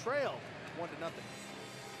trail 1-0.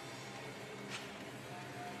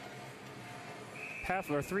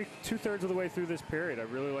 Half or two-thirds of the way through this period, I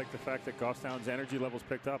really like the fact that Goffstown's energy levels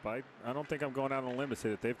picked up. I don't think I'm going out on a limb to say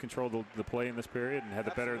that they've controlled the play in this period and had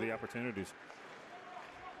the better of the opportunities.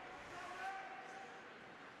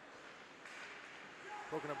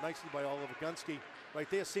 Broken up nicely by Oliver Gunsky. Right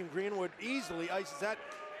there, Sam Greenwood easily ices that.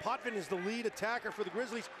 Potvin is the lead attacker for the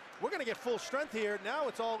Grizzlies. We're going to get full strength here. Now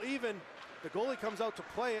it's all even. The goalie comes out to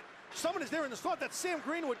play it. Someone is there in the slot. That's Sam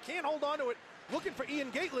Greenwood. Can't hold on to it. Looking for Ian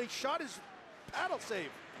Gately. Shot his paddle save.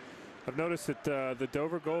 I've noticed that the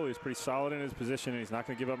Dover goalie is pretty solid in his position, and he's not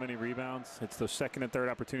going to give up many rebounds. It's those second and third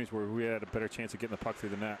opportunities where we had a better chance of getting the puck through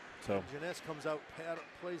the net. So Jeunesse comes out,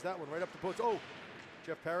 plays that one right up the post. Oh,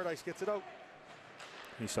 Jeff Paradise gets it out.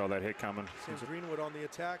 He saw that hit coming. Sam Greenwood on the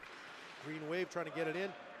attack. Green Wave trying to get it in.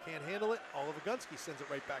 Can't handle it. Oliver Gunsky sends it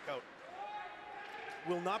right back out.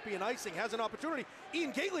 Will not be an icing. Has an opportunity.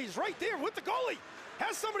 Ian Gately is right there with the goalie.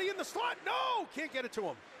 Has somebody in the slot. No, can't get it to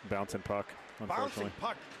him. Bouncing puck, unfortunately. Bouncing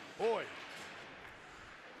puck. Boy,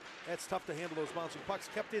 that's tough to handle those bouncing pucks.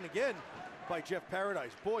 Kept in again by Jeff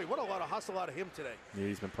Paradise. Boy, what a lot of hustle out of him today. Yeah,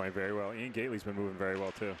 he's been playing very well. Ian Gately's been moving very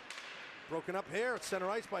well, too. Broken up here at center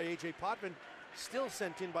ice by A.J. Potvin. Still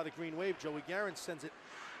sent in by the Green Wave. Joey Guerin sends it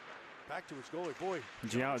back to his goalie. Boy,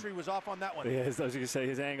 geometry was off on that one. Yeah, I was going to say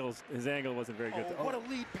his angle wasn't very good. What a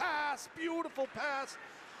lead pass. Beautiful pass.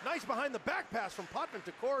 Nice behind the back pass from Potvin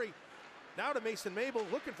to Corey. Now to Mason Mabel,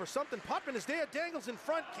 looking for something. Potvin is there, dangles in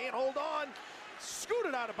front, can't hold on.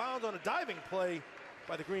 Scooted out of bounds on a diving play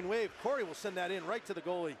by the Green Wave. Corey will send that in right to the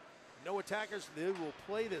goalie. No attackers, they will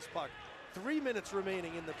play this puck. 3 minutes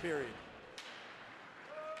remaining in the period.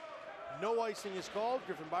 No icing is called.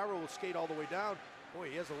 Griffin Byro will skate all the way down. Boy,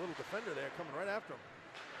 he has a little defender there coming right after him.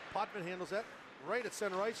 Potvin handles that right at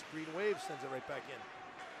center ice. Green Wave sends it right back in.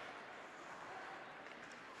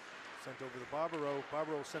 Sent over to Barbaro.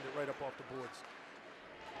 Barbaro will send it right up off the boards.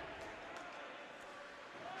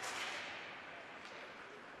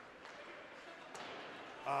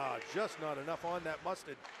 Just not enough on that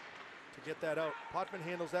mustard to get that out. Potvin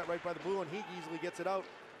handles that right by the blue, and he easily gets it out,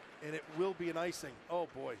 and it will be an icing. Oh,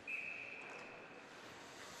 boy.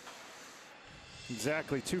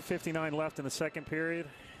 Exactly, 2:59 left in the second period.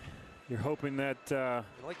 You're hoping that... and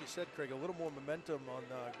like you said, Craig, a little more momentum on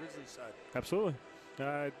the Grizzlies side. Absolutely.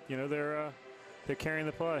 You know, they're carrying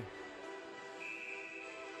the play.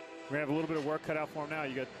 We're going to have a little bit of work cut out for them now.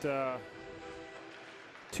 You got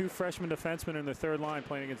two freshman defensemen in the third line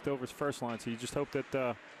playing against Dover's first line, so you just hope that...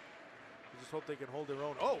 you just hope they can hold their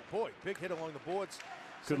own. Oh, boy, big hit along the boards.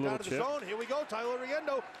 Good little down to the chip. zone. Here we go, Tyler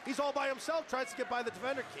Riendo. He's all by himself, tries to get by the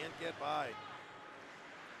defender, can't get by.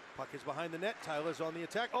 Puck is behind the net. Tyler's on the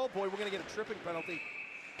attack. Oh, boy, we're going to get a tripping penalty.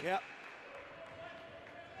 Yeah.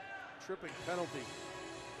 Tripping penalty.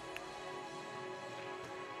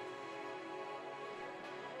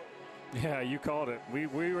 Yeah, you called it. We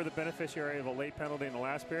were the beneficiary of a late penalty in the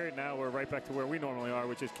last period. Now we're right back to where we normally are,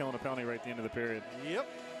 which is killing a penalty right at the end of the period. Yep.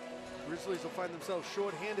 Grizzlies will find themselves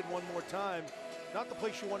short-handed one more time. Not the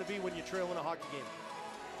place you want to be when you trail in a hockey game.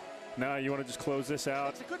 No, you want to just close this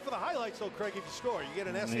out. It's good for the highlights, though, Craig, if you score. You get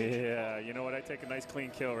an SH. Yeah, you know what? I take a nice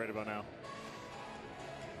clean kill right about now.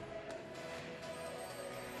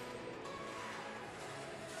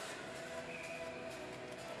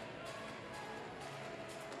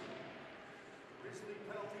 Grizzly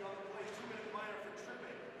penalty on the play, 2-minute minor for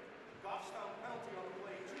tripping. Goffstown penalty on the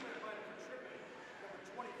play, 2-minute minor for tripping. Number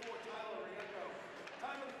 24, Tyler Riendo.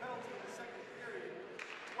 Time of the penalty in the second period,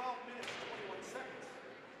 12 minutes, 21 seconds.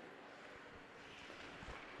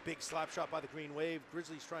 Big slap shot by the Green Wave.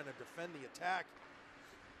 Grizzlies trying to defend the attack.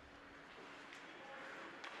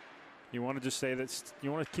 You want to just say that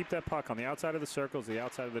you want to keep that puck on the outside of the circles, the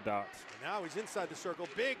outside of the dots. And now he's inside the circle.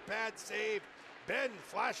 Big pad save. Ben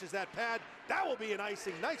flashes that pad. That will be an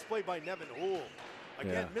icing. Nice play by Nevin Houle.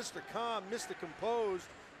 Again, yeah. Mr. Calm, Mr. Composed,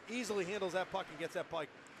 easily handles that puck and gets that puck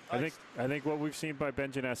I think what we've seen by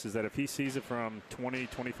Ben Jeunesse is that if he sees it from 20,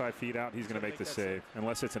 25 feet out, he's going to make the save,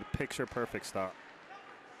 unless it's a picture-perfect stop.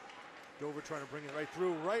 Dover trying to bring it right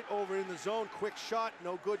through, right over in the zone. Quick shot,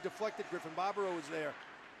 no good, deflected. Griffin Barbaro is there.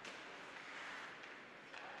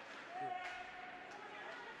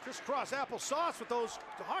 Crisscross applesauce with those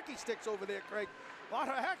hockey sticks over there, Craig. A lot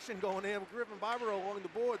of action going there with Griffin Barbaro along the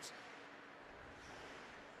boards.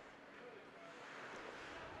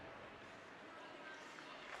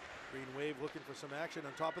 Green Wave looking for some action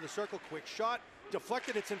on top of the circle. Quick shot,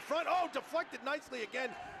 deflected, it's in front. Oh, deflected nicely again.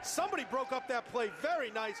 Somebody broke up that play, very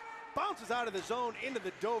nice. Bounces out of the zone into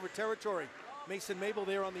the Dover territory. Mason Mabel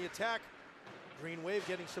there on the attack. Green Wave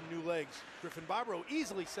getting some new legs. Griffin Barbaro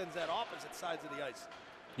easily sends that opposite sides of the ice.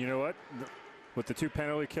 You know what? With the two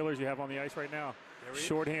penalty killers you have on the ice right now,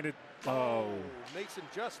 shorthanded. Oh, Mason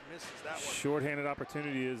just misses that one. Shorthanded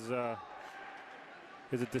opportunity is a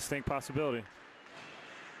distinct possibility.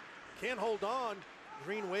 Can't hold on.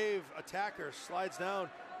 Green Wave attacker slides down.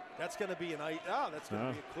 That's going to be an ice. Oh, that's going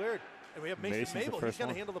to be cleared. And we have Mason Mabel. He's going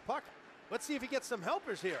to handle the puck. Let's see if he gets some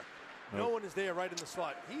helpers here. No one is there right in the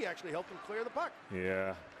slot. He actually helped him clear the puck.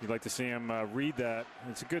 Yeah, you'd like to see him read that.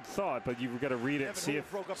 It's a good thought, but you've got to read it and see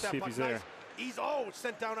if he's there. He's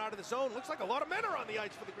sent down out of the zone. Looks like a lot of men are on the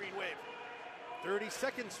ice for the Green Wave. 30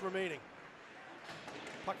 seconds remaining.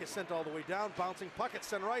 Puck is sent all the way down. Bouncing puck at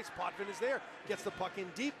center ice. Potvin is there. Gets the puck in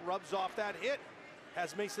deep. Rubs off that hit.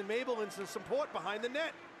 Has Mason Mabel in some support behind the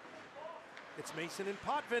net. It's Mason and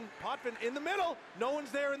Potvin. Potvin in the middle. No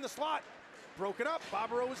one's there in the slot. Broken up.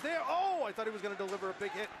 Barbaro is there. Oh, I thought he was going to deliver a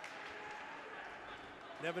big hit.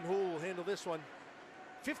 Nevin Houle will handle this one.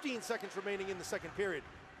 15 seconds remaining in the second period.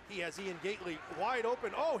 He has Ian Gately wide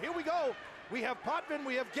open. Oh, here we go. We have Potvin.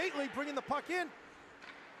 We have Gately bringing the puck in.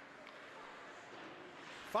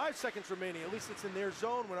 5 seconds remaining. At least it's in their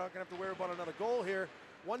zone. We're not going to have to worry about another goal here.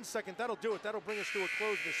 1 second. That'll do it. That'll bring us to a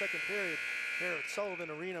close of the second period here at Sullivan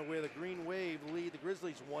Arena, where the Green Wave lead the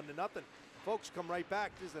Grizzlies 1-0. Folks, come right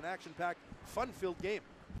back. This is an action-packed, fun-filled game.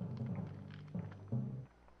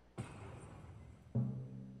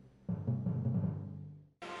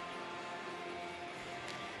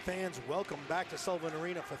 Fans, welcome back to Sullivan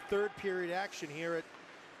Arena for third period action here at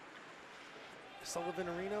Sullivan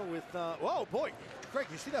Arena with, oh boy, Greg,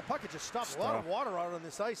 you see that puck? It just stopped. A lot of water out on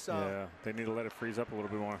this ice. Yeah, they need to let it freeze up a little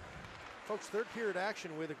bit more. Folks, third period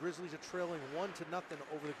action where the Grizzlies are trailing 1-0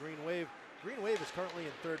 over the Green Wave. Green Wave is currently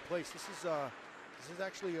in third place. This is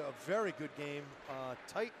actually a very good game.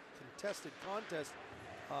 Tight, contested contest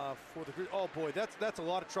for the Grizzlies. Oh boy, that's a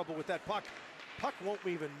lot of trouble with that puck. Puck won't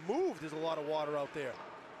even move. There's a lot of water out there.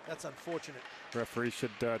 That's unfortunate. Referee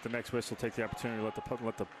should, at the next whistle, take the opportunity to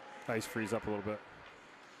let the ice freeze up a little bit.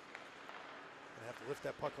 Gonna have to lift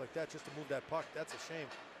that puck like that just to move that puck. That's a shame.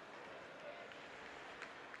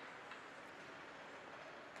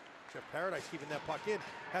 Jeff Paradise keeping that puck in.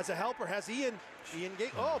 Has a helper, has Ian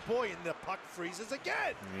Gate. Oh boy, and the puck freezes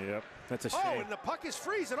again. Yep, that's a shame. Oh, and the puck is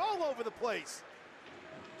freezing all over the place.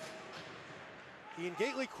 Ian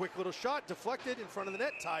Gately, quick little shot, deflected in front of the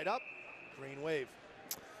net, tied up. Green Wave.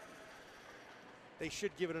 They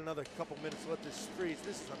should give it another couple minutes to let this freeze.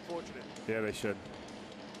 This is unfortunate. Yeah, they should.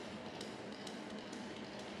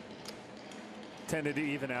 Tended to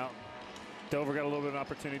even out. Dover got a little bit of an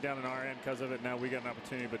opportunity down in our end because of it. Now we got an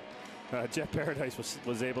opportunity, but Jeff Paradise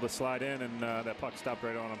was able to slide in, and that puck stopped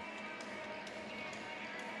right on him.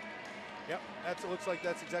 Yep, it looks like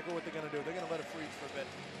that's exactly what they're going to do. They're going to let it freeze for a bit.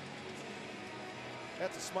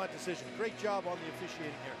 That's a smart decision. Great job on the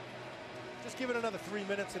officiating here. Just give it another 3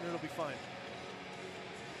 minutes and it'll be fine.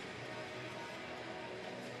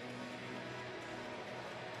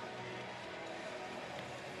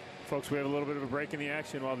 Folks, we have a little bit of a break in the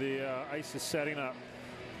action while the ice is setting up.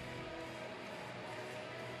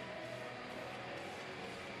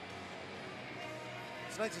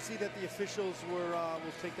 It's nice to see that the officials will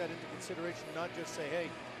take that into consideration, not just say, hey,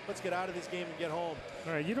 let's get out of this game and get home.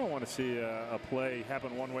 All right, you don't want to see a play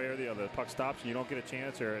happen one way or the other. The puck stops and you don't get a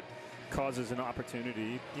chance, or it causes an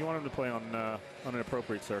opportunity. You want them to play on an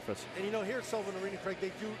appropriate surface. And you know, here at Sullivan Arena, Craig,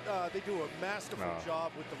 they do a masterful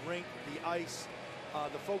job with the rink, the ice.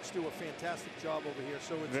 The folks do a fantastic job over here.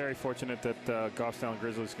 So it's very fortunate that Goffstown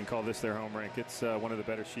Grizzlies can call this their home rink. It's one of the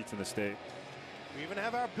better sheets in the state. We even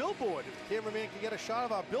have our billboard. If the cameraman can get a shot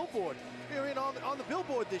of our billboard. We're in on the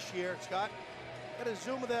billboard this year, Scott. Got a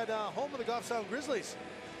zoom of that home of the Goffstown Grizzlies.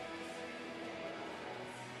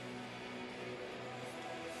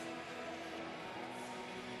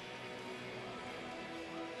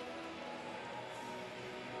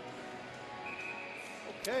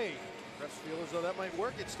 Okay. Refs feel as though that might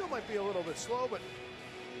work. It still might be a little bit slow, but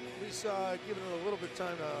At least giving it a little bit of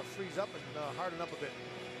time to freeze up and harden up a bit.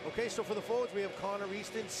 Okay, so for the forwards, we have Connor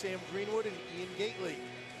Easton, Sam Greenwood, and Ian Gately.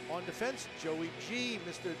 On defense, Joey G,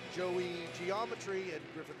 Mr. Joey Geometry, and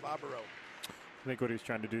Griffin Barbaro. I think what he's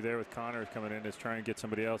trying to do there with Connor is coming in is trying to get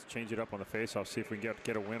somebody else, change it up on the faceoff, see if we can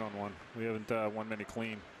get a win on one. We haven't won many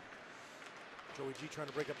clean. Joey G trying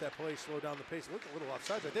to break up that play, slow down the pace. Look, a little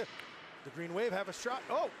offsides right there. The Green Wave have a shot.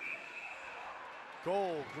 Oh!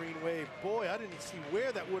 Goal, Green Wave. Boy, I didn't see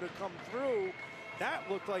where that would have come through. That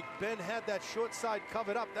looked like Ben had that short side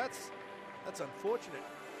covered up. That's unfortunate.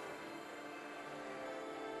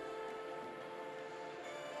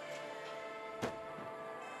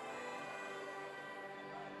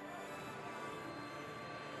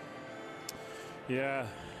 Yeah,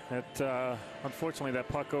 unfortunately that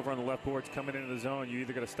puck over on the left board's coming into the zone. You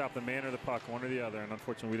either got to stop the man or the puck, one or the other, and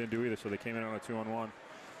unfortunately we didn't do either, so they came in on a 2-on-1.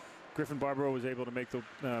 Griffin Barbaro was able to make the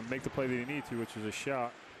play that he needed to, which was a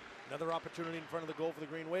shot. Another opportunity in front of the goal for the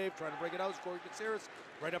Green Wave, trying to break it out. Corey Caceres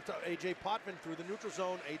right up to A.J. Potvin through the neutral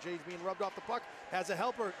zone. A.J.'s being rubbed off the puck, has a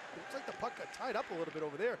helper. It looks like the puck got tied up a little bit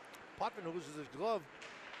over there. Potvin loses his glove.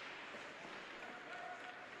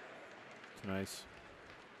 It's nice.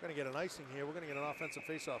 We're going to get an icing here. We're going to get an offensive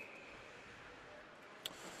faceoff.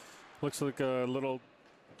 Looks like a little.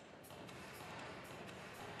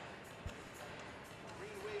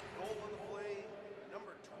 Green Wave goal on the play,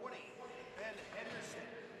 number 20, Ben Henderson.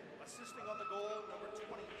 Assisting on the goal, number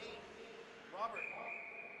 28, Robert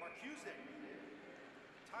Marcusic.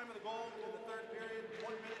 Time of the goal in the third period,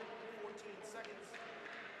 1 minute, 14 seconds.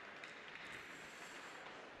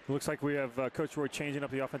 Looks like we have Coach Roy changing up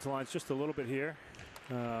the offensive lines just a little bit here.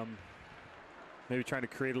 Maybe trying to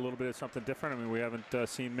create a little bit of something different. I mean, we haven't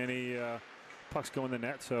seen many pucks go in the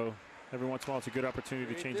net, so every once in a while it's a good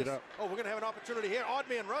opportunity to change it up. Oh, we're going to have an opportunity here. Odd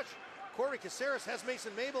man rush. Corey Caceres has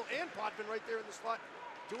Mason Mabel and Potvin right there in the slot.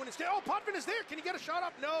 Doing his. Oh, Potvin is there. Can he get a shot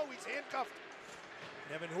up? No, he's handcuffed.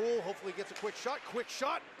 Nevin Houle hopefully gets a quick shot. Quick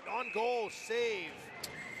shot on goal. Save.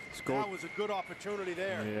 That was a good opportunity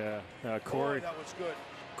there. Yeah, Corey. Boy, that was good.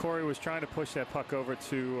 Corey was trying to push that puck over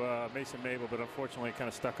to Mason Mabel, but unfortunately kind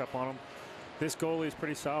of stuck up on him. This goalie is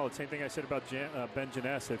pretty solid. Same thing I said about Ben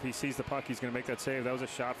Janess. If he sees the puck, he's going to make that save. That was a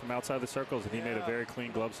shot from outside the circles, and he made a very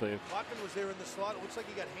clean glove save. Potvin was there in the slot. It looks like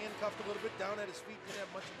he got handcuffed a little bit down at his feet. Didn't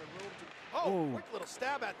have much of a room to. Quick little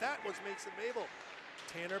stab at that was Mason Mabel.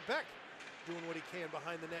 Tanner Beck doing what he can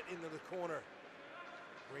behind the net into the corner.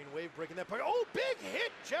 Green Wave breaking that puck. Oh, big hit.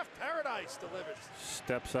 Jeff Paradise delivers.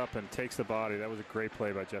 Steps up and takes the body. That was a great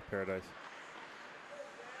play by Jeff Paradise.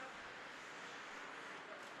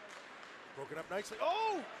 Broken up nicely.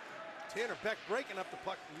 Oh! Tanner Beck breaking up the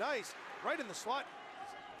puck. Nice. Right in the slot.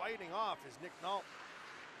 Fighting off is Nick Nault.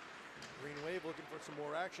 Green Wave looking for some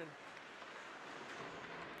more action.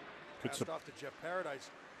 Passed off to Jeff Paradise.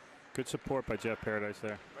 Good support by Jeff Paradise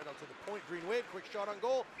there. Right out to the point. Green Wave, quick shot on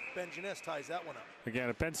goal. Ben Janess ties that one up. Again,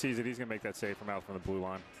 if Ben sees it, he's going to make that save from out from the blue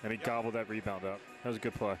line. And he gobbled that rebound up. That was a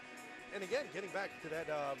good play. And again, getting back to that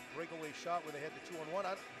breakaway shot where they had the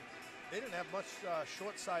 2-on-1, they didn't have much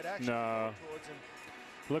short side action towards him.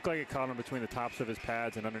 Looked like it caught him between the tops of his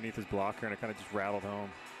pads and underneath his blocker, and it kind of just rattled home.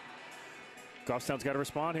 Goffstown's got to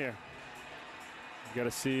respond here. You got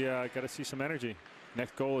to see some energy.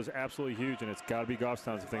 Next goal is absolutely huge, and it's got to be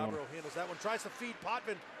Goffstown's if they want. Handles that one, tries to feed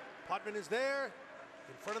Potvin. Potvin is there,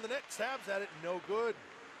 in front of the net, stabs at it, no good.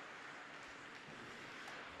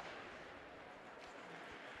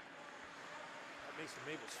 Mason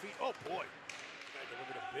Mabel's feet, oh boy. Guy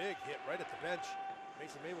delivered a big hit right at the bench.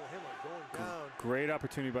 Mason Mabel and him are going down. Great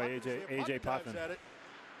opportunity by A.J. Potvin. Griffin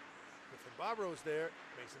Barbaro is there,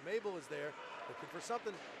 Mason Mabel is there, looking for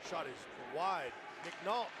something. Shot is wide. Nick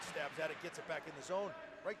Nault stabs at it, gets it back in the zone.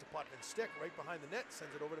 Right to Potvin's stick, right behind the net,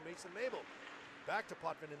 sends it over to Mason Mabel. Back to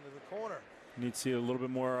Potvin into the corner. Need to see a little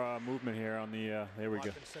bit more movement here on the, there we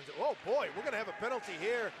go. Oh boy, we're gonna have a penalty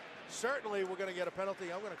here. Certainly we're gonna get a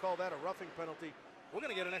penalty. I'm gonna call that a roughing penalty. We're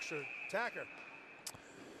gonna get an extra attacker.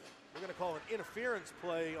 We're gonna call an interference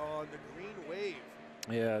play on the Green Wave.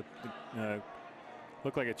 Yeah,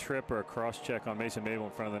 looked like a trip or a cross check on Mason Mabel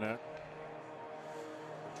in front of the net.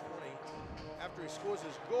 After he scores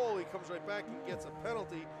his goal, he comes right back and gets a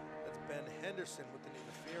penalty. That's Ben Henderson with an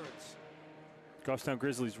interference. Goffstown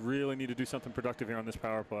Grizzlies really need to do something productive here on this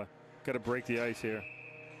power play. Got to break the ice here.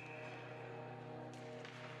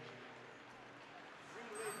 Green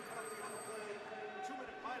Wave penalty on the play,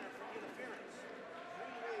 2-minute minor for interference.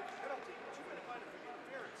 Green Wave penalty, 2-minute minor for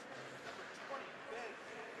interference. Number 20, Ben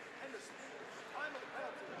Henderson. Time of the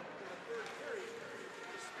penalty in the third period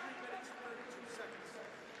is 3 minutes, 32 seconds.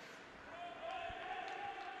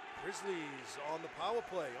 Grizzlies on the power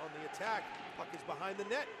play, on the attack. Puck is behind the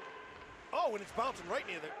net. Oh, and it's bouncing right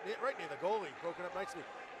near the goalie. Broken up nicely.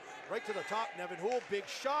 Right to the top. Nevin Houle, big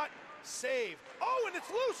shot, save. Oh, and it's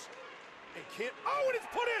loose. And can't. Oh, and it's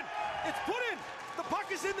put in. It's put in. The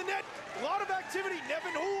puck is in the net. A lot of activity.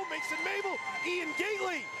 Nevin Houle, Mason Mabel, Ian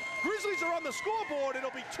Gately. Grizzlies are on the scoreboard.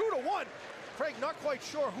 It'll be 2-1. Craig, not quite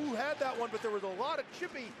sure who had that one, but there was a lot of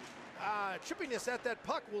chippiness at that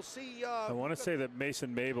puck. We'll see. I want to say that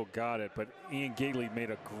Mason Mabel got it, but Ian Gately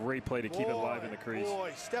made a great play to keep it alive in the crease.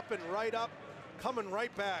 Boy, stepping right up, coming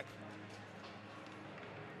right back.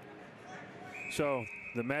 So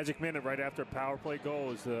the magic minute right after a power play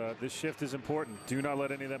goal is this shift is important. Do not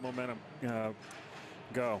let any of that momentum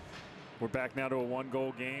go. We're back now to a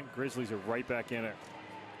 1-goal game. Grizzlies are right back in it.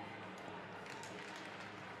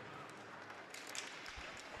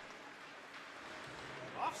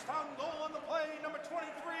 Goffstown goal on the play, number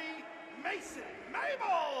 23, Mason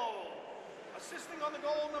Mabel. Assisting on the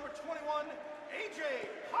goal, number 21, AJ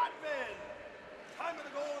Potvin. Time of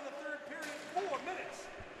the goal in the third period, 4 minutes,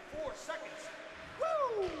 4 seconds.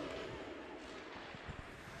 Woo!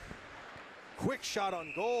 Quick shot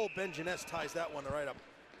on goal. Ben Jeunesse ties that one right up.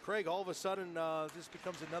 Craig, all of a sudden, this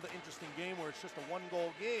becomes another interesting game where it's just a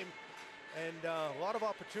 1-goal game. And a lot of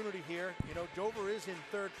opportunity here. You know, Dover is in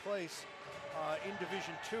third place in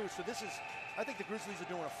Division 2. So this is, I think the Grizzlies are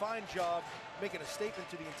doing a fine job making a statement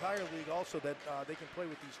to the entire league also that they can play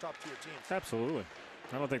with these top-tier teams. Absolutely.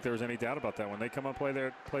 I don't think there was any doubt about that. When they come up play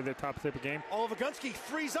their top type of game. Oliver Gunsky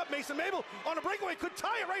frees up Mason Mabel on a breakaway. Could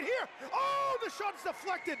tie it right here. Oh, the shot's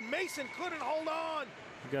deflected. Mason couldn't hold on.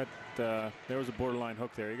 You got there was a borderline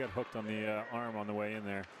hook there. He got hooked on the arm on the way in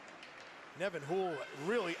there. Nevin Houle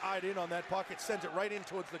really eyed in on that puck. It sends it right in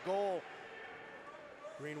towards the goal.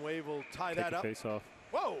 Green Wave will tie that up. Face off.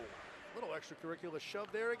 Whoa, little extracurricular shove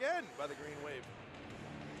there again by the Green Wave.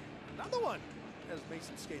 Another one as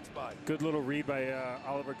Mason skates by. Good little read by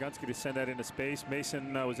Oliver Gunsky to send that into space.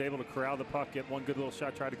 Mason was able to corral the puck, get one good little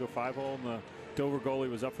shot, tried to go 5-hole, and the Dover goalie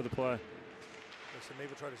was up for the play. Mason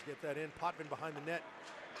Mabel tried to get that in. Potvin behind the net.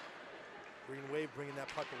 Green Wave bringing that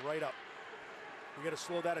puck right up. We got to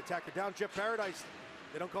slow that attacker down. Jeff Paradise,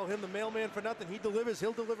 they don't call him the mailman for nothing. He delivers.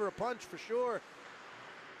 He'll deliver a punch for sure.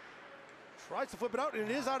 Tries to flip it out, and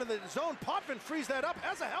it is out of the zone. Potvin frees that up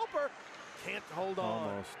as a helper. Can't hold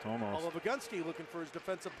on. Almost. Oliver Gunsky looking for his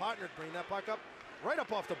defensive partner to bring that puck up. Right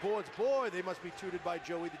up off the boards. Boy, they must be tutored by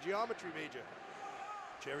Joey, the geometry major.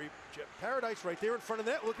 Jeff Paradise right there in front of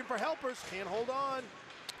the net looking for helpers. Can't hold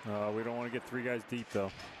on. We don't want to get 3 guys deep,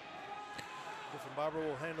 though. Griffin Barbaro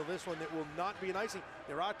will handle this one. It will not be an icing.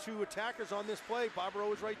 There are 2 attackers on this play.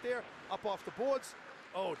 Barbaro is right there, up off the boards.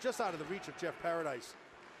 Oh, just out of the reach of Jeff Paradise.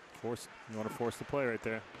 You want to force the play right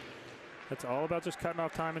there. That's all about just cutting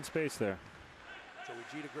off time and space there. Joey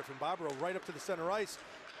G to Griffin Barbaro right up to the center ice.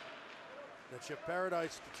 That's Jeff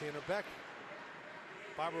Paradise to Tanner Beck.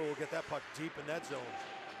 Barbaro will get that puck deep in that zone.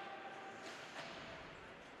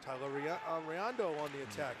 Tyler Riando on the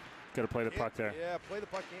attack. Got to play the puck there. Yeah, play the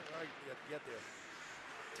puck. Can't get there.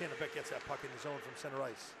 Tanner Beck gets that puck in the zone from center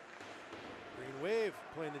ice. Green Wave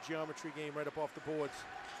playing the geometry game right up off the boards.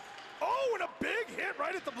 Oh, and a big hit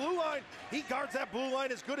right at the blue line. He guards that blue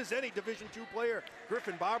line as good as any Division II player.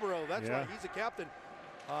 Griffin Barbaro, that's why he's a captain.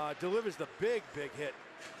 Delivers the big hit.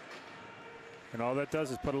 And all that does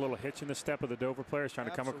is put a little hitch in the step of the Dover players trying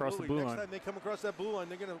to come across the blue line. Next time they come across that blue line,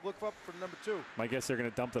 they're going to look up for number 2. My guess they're going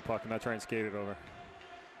to dump the puck and not try and skate it over.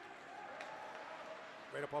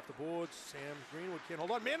 Right up off the boards. Sam Greenwood can't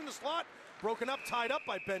hold on. Man in the slot. Broken up, tied up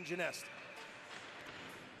by Ben Jeunesse.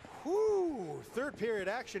 Whew, third period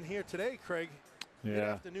action here today, Craig. Yeah.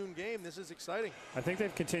 Mid-afternoon game. This is exciting. I think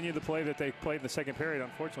they've continued the play that they played in the second period.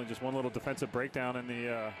 Unfortunately, just one little defensive breakdown in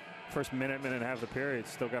the first minute and a half of the period.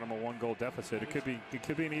 Still got them a 1-goal deficit. It could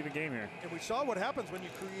be an even game here. And we saw what happens when you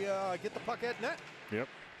get the puck at net. Yep.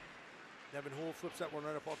 Nevin Houle flips that one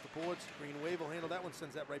right up off the boards. Green Wave will handle that one,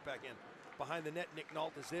 sends that right back in. Behind the net, Nick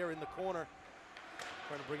Nault is there in the corner.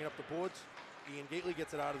 Trying to bring it up the boards. Ian Gately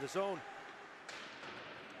gets it out of the zone.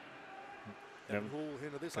 Nevin Houle will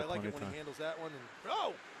handle this. I like it when he handles that one. And,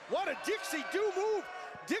 oh, what a Dixie-do move.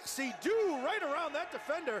 Dixie-do right around that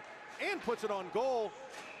defender and puts it on goal.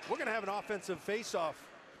 We're going to have an offensive face-off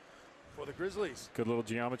for the Grizzlies. Good little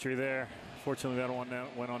geometry there. Fortunately, that one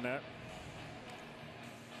went on net.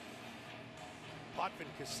 Potvin,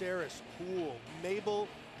 Caceres, Houle, Mabel,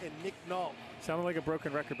 and Nick Nault. Sounded like a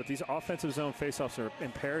broken record, but these offensive zone faceoffs are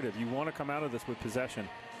imperative. You want to come out of this with possession.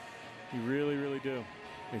 You really, really do.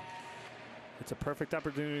 It's a perfect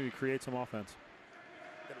opportunity to create some offense.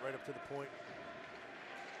 Get it right up to the point.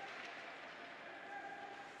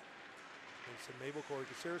 Mason Mabel, Corey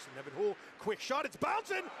Caceres, and Nevin Houle. Quick shot, it's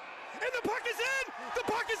bouncing! and the puck is in! The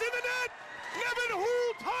puck is in the net! Nevin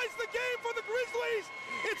Hoole ties the game for the Grizzlies!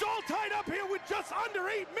 It's all tied up here with just under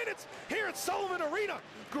 8 minutes here at Sullivan Arena.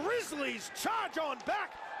 Grizzlies charge on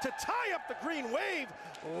back to tie up the Green Wave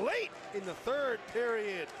late in the third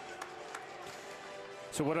period.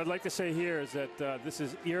 So what I'd like to say here is that this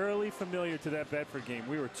is eerily familiar to that Bedford game.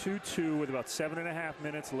 We were 2-2 with about 7.5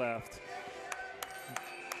 minutes left.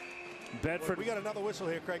 Bedford. We got another whistle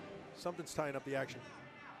here, Craig. Something's tying up the action.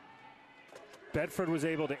 Bedford was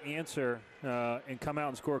able to answer and come out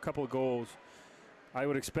and score a couple of goals. I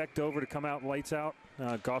would expect Dover to come out lights out.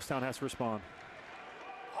 Goffstown has to respond.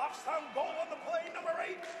 Goffstown goal on the play, number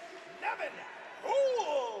 8, Nevin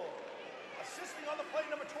Hoole. Assisting on the play,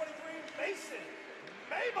 number 23, Mason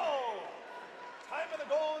Mabel. Time of the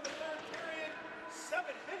goal in the third period, 7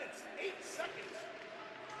 minutes, 8 seconds.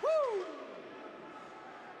 Woo!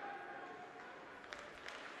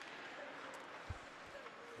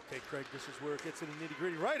 Okay, Craig, this is where it gets in the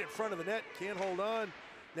nitty-gritty. Right in front of the net, can't hold on.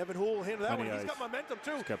 Nevin Hoole will handle that one. He's got momentum,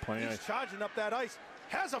 too. He's got plenty of ice. Charging up that ice.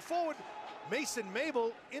 Has a forward. Mason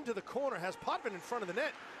Mabel into the corner. Has Potvin in front of the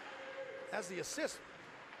net. Has the assist.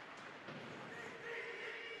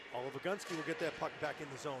 Oliver Gunsky will get that puck back in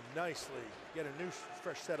the zone nicely. Get a new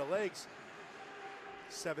fresh set of legs.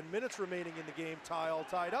 7 minutes remaining in the game. All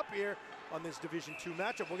tied up here on this Division II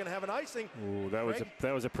matchup. We're going to have an icing. Ooh, that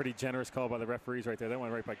was a pretty generous call by the referees right there. That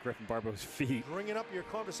went right by Griffin Barbo's feet. Bringing up your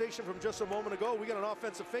conversation from just a moment ago, we got an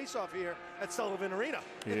offensive face-off here at Sullivan Arena.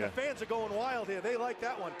 And yeah. the fans are going wild here. They like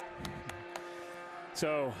that one.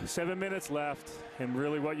 So 7 minutes left, and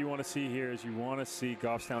really what you want to see here is you want to see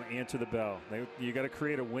Goffstown answer the bell. You got to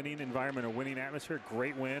create a winning environment, a winning atmosphere.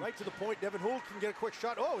 Great win. Right to the point. Nevin Hoole can get a quick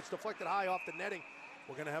shot. Oh, it's deflected high off the netting.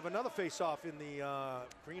 We're going to have another face-off in the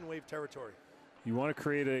Green Wave territory. You want to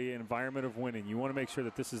create an environment of winning. You want to make sure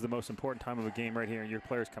that this is the most important time of a game right here, and your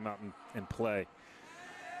players come out and play.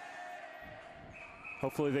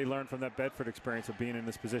 Hopefully they learn from that Bedford experience of being in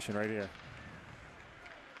this position right here.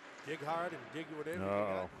 Dig hard and dig whatever you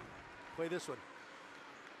got. Play this one.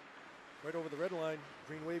 Right over the red line.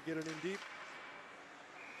 Green Wave get it in deep.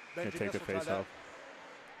 Gonna take the face off.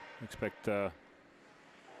 Expect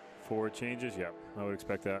forward changes. Yep, I would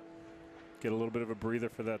expect that. Get a little bit of a breather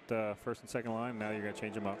for that first and second line. Now you're going to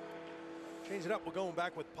change them up. Change it up. We're going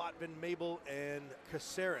back with Potvin, Mabel, and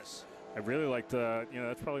Caceres. I really liked,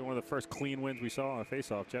 that's probably one of the first clean wins we saw on a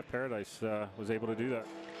face-off. Jeff Paradise was able to do that.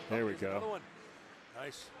 There we go. Another one.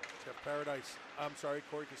 Nice. Jeff Paradise. I'm sorry,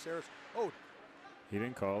 Corey Caceres. Oh. He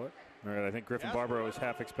didn't call it. All right, I think Griffin Barbaro was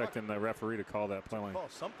half expecting the referee to call that play line. Call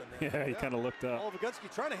something there. Yeah, he kind of looked up. Oliver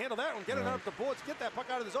Gunsky trying to handle that one, get it out of the boards, get that puck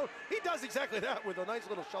out of the zone. He does exactly that with a nice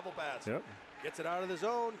little shovel pass. Yep. Gets it out of the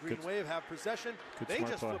zone. Green Wave have possession. They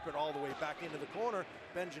just play. flip it all the way back into the corner.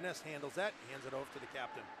 Ben Jeunesse handles that, hands it over to the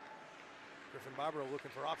captain. Griffin Barbaro looking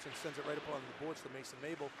for options, sends it right up on the boards to Mason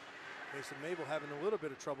Mabel. Mason Mabel having a little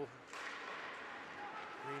bit of trouble.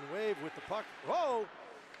 Green Wave with the puck. Whoa!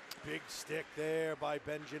 Big stick there by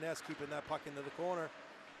Ben Jeunesse, keeping that puck into the corner.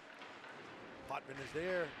 Potvin is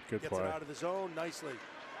there. Good Gets play. it out of the zone nicely.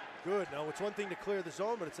 Good. Now, it's one thing to clear the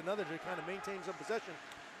zone, but it's another to kind of maintain some possession.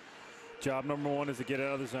 Job number one is to get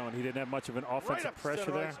out of the zone. He didn't have much of an offensive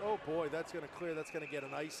pressure there. Oh, boy, that's going to clear. That's going to get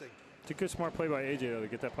an icing. It's a good, smart play by AJ, though, to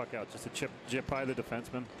get that puck out. Just to chip by the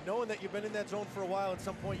defenseman. Knowing that you've been in that zone for a while, at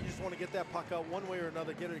some point you just want to get that puck out one way or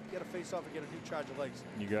another, get a face-off and get a new charge of legs.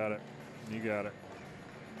 You got it. You got it.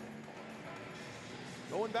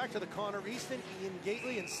 Going back to the Connor Easton, Ian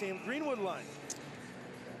Gately, and Sam Greenwood line.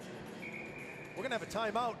 We're going to have a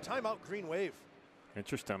timeout. Timeout, Green Wave.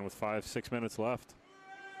 Interesting with 5-6 minutes left.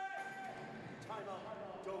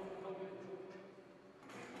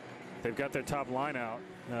 They've got their top line out,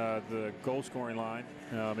 the goal-scoring line.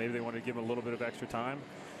 Maybe they want to give them a little bit of extra time.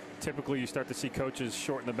 Typically, you start to see coaches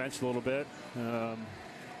shorten the bench a little bit.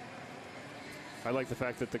 I like the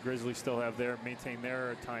fact that the Grizzlies still have maintain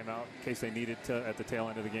their timeout in case they need it at the tail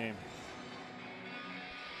end of the game.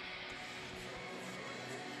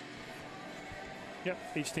 Yep,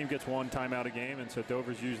 each team gets one timeout a game, and so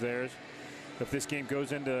Dover's used theirs. If this game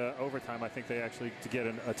goes into overtime, I think they actually get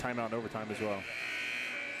a timeout in overtime as well.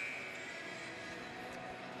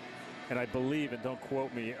 And I believe, and don't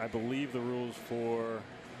quote me, I believe the rules for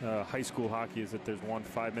high school hockey is that there's 1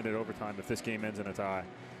 5-minute overtime if this game ends in a tie.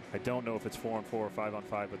 I don't know if it's 4-on-4 or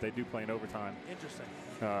 5-on-5, but they do play in overtime. Interesting.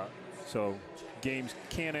 So games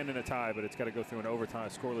can end in a tie, but it's got to go through an overtime,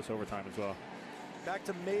 scoreless overtime as well. Back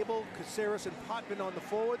to Mabel, Caceres, and Potvin on the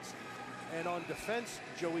forwards. And on defense,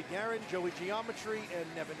 Joey Garin, Joey Geometry, and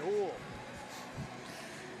Nevin Hoole.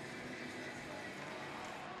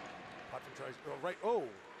 Potvin tries to go right. Oh!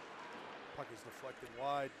 Puck is deflected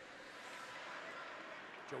wide.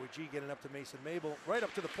 Joey G getting up to Mason Mabel, right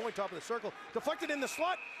up to the point, top of the circle, deflected in the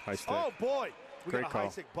slot. High stick. Oh boy, we Great got a call. high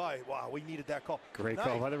stick by. Wow, we needed that call. Great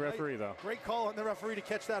call by the referee, though. Great call on the referee to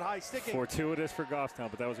catch that high sticking. Fortuitous for Goffstown,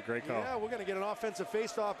 but that was a great call. Yeah, we're going to get an offensive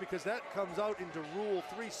face-off because that comes out into Rule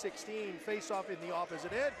 316, face-off in the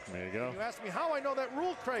opposite end. There you go. And you asked me how I know that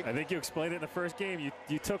rule, Craig. I think you explained it in the first game.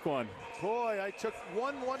 You took one. Boy, I took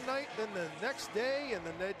one night, then the next day, and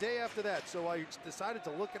then the day after that. So I decided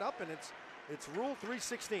to look it up, and it's Rule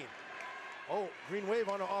 316. Oh, Green Wave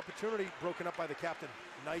on an opportunity, broken up by the captain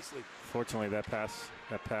nicely. Fortunately, that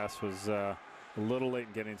pass was a little late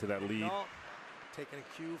in getting to that lead. No, taking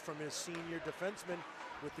a cue from his senior defenseman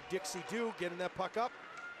with the Dixie Do, getting that puck up.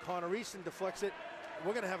 Connor Easton deflects it.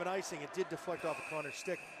 We're going to have an icing. It did deflect off of Connor's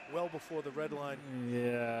stick well before the red line.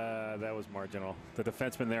 Yeah, that was marginal. The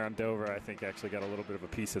defenseman there on Dover, I think, actually got a little bit of a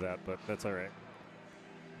piece of that, but that's all right.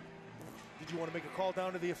 Did you want to make a call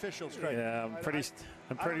down to the officials, Craig? Yeah, I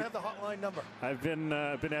don't have the hotline number. I've been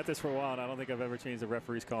at this for a while, and I don't think I've ever changed the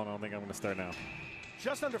referee's call, and I don't think I'm going to start now.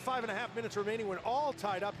 Just under 5.5 minutes remaining. We're all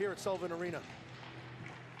tied up here at Sullivan Arena.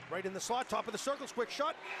 Right in the slot, top of the circles, quick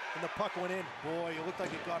shot, and the puck went in. Boy, it looked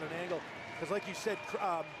like it got an angle. Because like you said,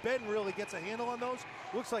 Ben really gets a handle on those.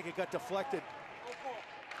 Looks like it got deflected.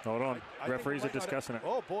 Hold on, referees are discussing it.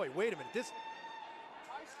 Oh boy, wait a minute.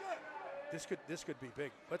 This could be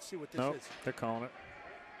big. Let's see what this is. They're calling it.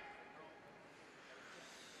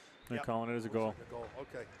 They're calling it as a goal. Like a goal.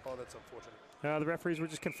 Okay. Oh, that's unfortunate. The referees were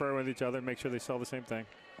just conferring with each other, make sure they saw the same thing.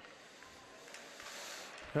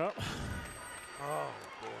 Yep. Oh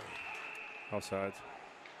boy. Offsides.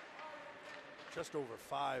 Just over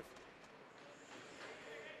 5.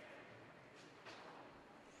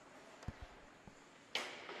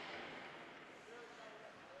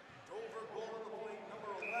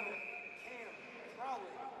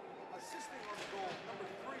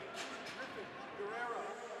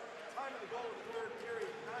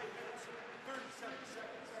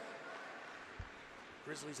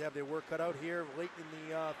 Grizzlies have their work cut out here late in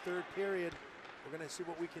the third period. We're going to see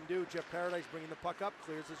what we can do. Jeff Paradise bringing the puck up,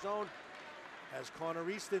 clears the zone. Has Connor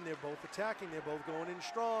Easton, they're both attacking, they're both going in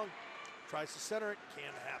strong. Tries to center it,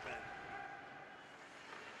 can't happen.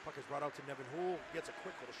 Puck is brought out to Nevin Houle, gets a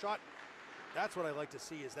quick little shot. That's what I like to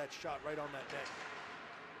see, is that shot right on that net.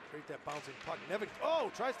 Create that bouncing puck. Nevin,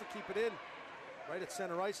 tries to keep it in. Right at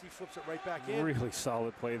center ice, he flips it right back in. Really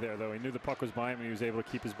solid play there, though. He knew the puck was by him, and he was able to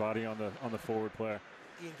keep his body on the forward player.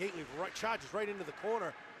 Ian Gately charges right into the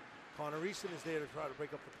corner. Connor Easton is there to try to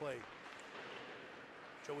break up the play.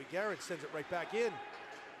 Joey Garrett sends it right back in.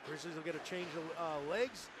 Grizzlies will get a change of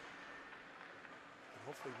legs. And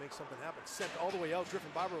hopefully make something happen. Sent all the way out.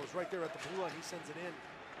 Griffin Barbaro is right there at the blue line. He sends it in.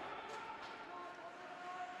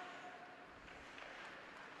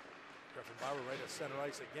 Griffin Barbaro right at center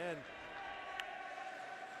ice again.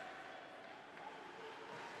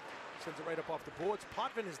 Sends it right up off the boards.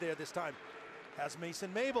 Potvin is there this time. Has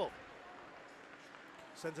Mason Mabel.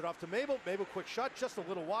 Sends it off to Mabel. Mabel, quick shot, just a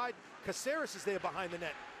little wide. Caceres is there behind the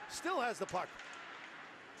net. Still has the puck.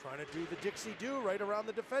 Trying to do the Dixie Do right around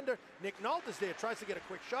the defender. Nick Nault is there, tries to get a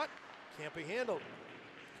quick shot. Can't be handled.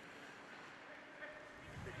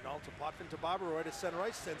 Nick Nault to Potvin to Barbaro right at center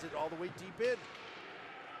ice. Sends it all the way deep in.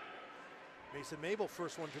 Mason Mabel,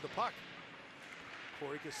 first one to the puck.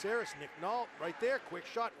 Corey Caceres, Nick Nault right there. Quick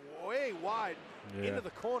shot way wide into the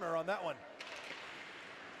corner on that one.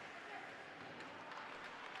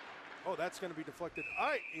 Oh, that's going to be deflected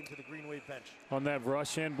into the Green Wave bench. On that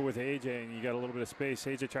rush in, but with AJ, and you got a little bit of space,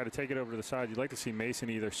 AJ tried to take it over to the side. You'd like to see Mason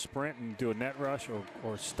either sprint and do a net rush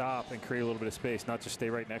or stop and create a little bit of space, not just stay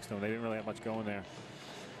right next to him. They didn't really have much going there.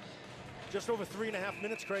 Just over 3.5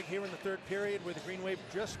 minutes, Craig, here in the third period, where the Green Wave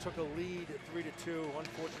just took a lead at 3-2.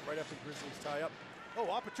 Unfortunate right after the Grizzlies tie up. Oh,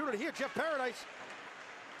 opportunity here, Jeff Paradise.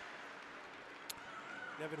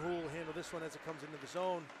 Nevin Houle will handle this one as it comes into the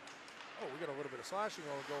zone. Oh, we got a little bit of slashing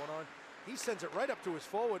going on. He sends it right up to his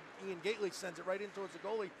forward. Ian Gately sends it right in towards the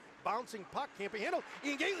goalie. Bouncing puck, can't be handled.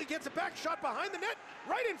 Ian Gately gets it back, shot behind the net.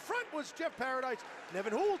 Right in front was Jeff Paradise.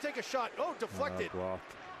 Nevin Houle will take a shot. Oh, deflected.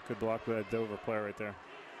 Blocked. Good block by that Dover player right there.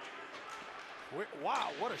 Wow,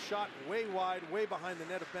 what a shot. Way wide, way behind the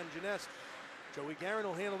net of Ben Genest. Joey Guerin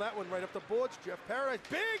will handle that one right up the boards. Jeff Paradise,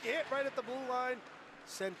 big hit right at the blue line.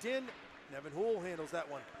 Sent in. Nevin Houle handles that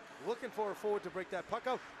one. Looking for a forward to break that puck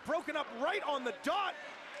out. Broken up right on the dot.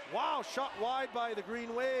 Wow, shot wide by the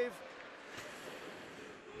Green Wave.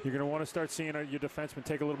 You're going to want to start seeing your defensemen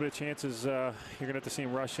take a little bit of chances. You're going to have to see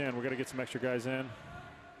him rush in. We're going to get some extra guys in.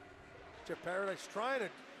 Jeff Paradise trying to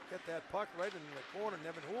get that puck right in the corner.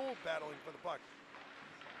 Nevin Houle battling for the puck.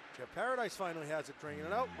 Jeff Paradise finally has it, draining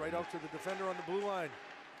it out, right out to the defender on the blue line.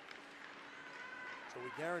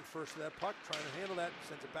 Joey Guerin first to that puck, trying to handle that,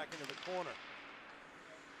 sends it back into the corner.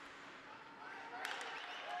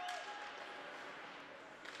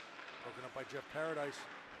 Broken up by Jeff Paradise.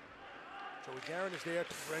 Joey Guerin is there,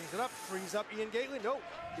 brings it up, frees up Ian Gately. No,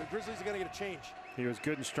 the Grizzlies are going to get a change. He was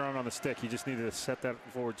good and strong on the stick. He just needed to set that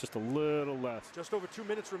forward just a little less. Just over 2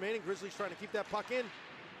 minutes remaining. Grizzlies trying to keep that puck in.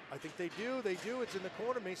 I think they do. They do. It's in the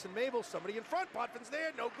corner. Mason Mabel, somebody in front. Botvin's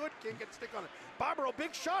there. No good. Can't get a stick on it. Barbaro,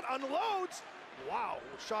 big shot, unloads. Wow,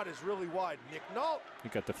 shot is really wide. Nick Nault. He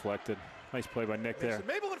got deflected. Nice play by Nick there. Mason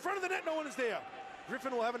Mabel in front of the net. No one is there.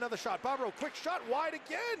 Griffin will have another shot. Barbaro, quick shot, wide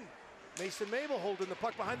again. Mason Mabel holding the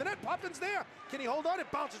puck behind the net. Botvin's there. Can he hold on?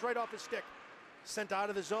 It bounces right off his stick. Sent out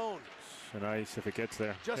of the zone. So nice if it gets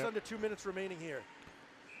there. Just under 2 minutes remaining here.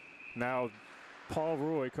 Now, Paul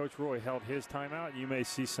Roy, Coach Roy, held his timeout. You may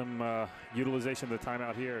see some utilization of the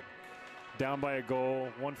timeout here. Down by a goal,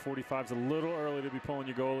 1:45 is a little early to be pulling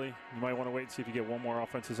your goalie. You might want to wait and see if you get one more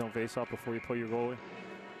offensive zone faceoff before you pull your goalie.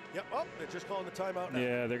 Yep, oh, they're just calling the timeout now.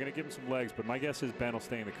 Yeah, they're going to give him some legs, but my guess is Ben will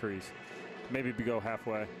stay in the crease. Maybe go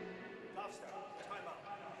halfway. Goffstown, timeout.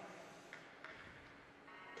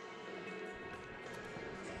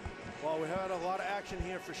 Well, we had a lot of action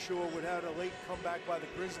here for sure. We had a late comeback by the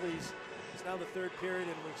Grizzlies. It's now the third period,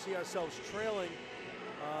 and we see ourselves trailing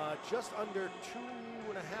just under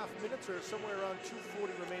 2.5 minutes, or somewhere around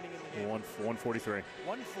 2:40 remaining in the game. 1:43.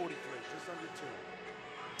 1:43, just under 2.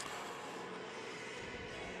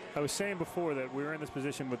 I was saying before that we were in this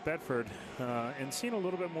position with Bedford and seeing a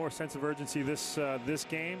little bit more sense of urgency this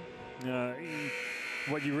game.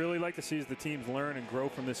 What you really like to see is the teams learn and grow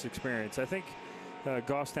from this experience. I think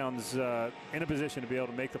Goffstown's in a position to be able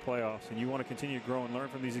to make the playoffs, and you want to continue to grow and learn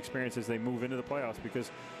from these experiences as they move into the playoffs,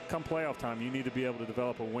 because come playoff time, you need to be able to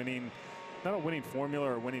develop a winning, not a winning formula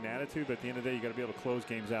or a winning attitude, but at the end of the day, you got to be able to close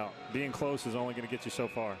games out. Being close is only going to get you so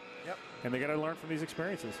far. Yep. And they got to learn from these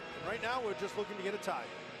experiences. Right now, we're just looking to get a tie.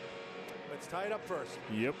 Let's tie it up first.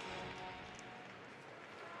 Yep.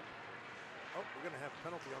 Oh, we're going to have a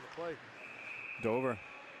penalty on the play. Dover.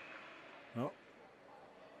 Oh.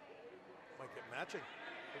 Might get matching.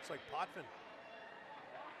 Looks like Potvin.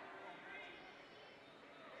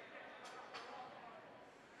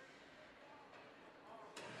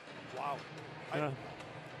 Wow. Yeah.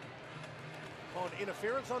 Calling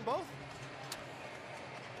interference on both?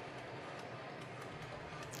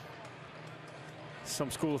 Some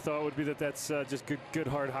school of thought would be that that's just good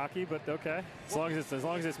hard hockey, but okay. As long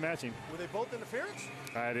as it's matching. Were they both interference?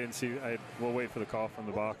 I didn't see. We'll wait for the call from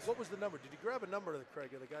the box. What was the number? Did you grab a number,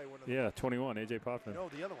 Craig, or the guy who went? Yeah, 21, AJ Potvin. No,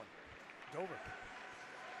 the other one, Dover.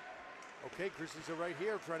 Okay, Grizzlies are right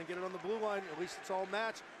here, trying to get it on the blue line. At least it's all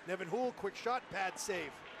matched. Nevin Houle, quick shot, pad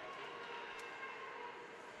save.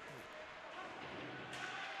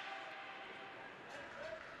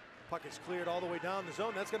 Puck is cleared all the way down the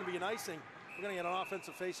zone. That's going to be an icing. We're going to get an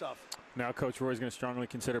offensive faceoff. Now Coach Roy's going to strongly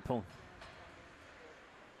consider pulling.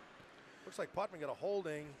 Looks like Potvin got a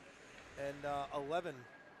holding and 11.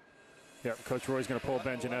 Yeah, Coach Roy's going to pull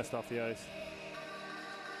Ben Janest off the ice.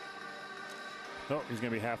 Oh, he's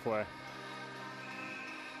going to be halfway.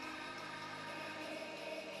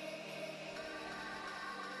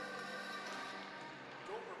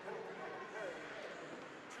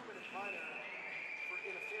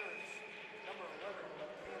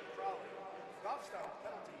 Goffstown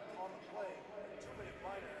penalty on the play, 2-minute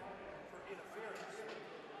minor for interference.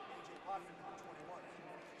 AJ Potvin, number 21.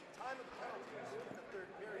 Time of the penalties in the third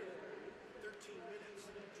period, 13 minutes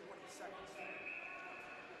and 20 seconds.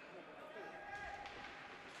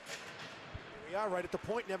 Here we are right at the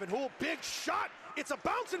point. Nevin Houle, big shot. It's a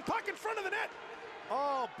bouncing puck in front of the net.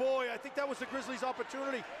 Oh boy, I think that was the Grizzlies'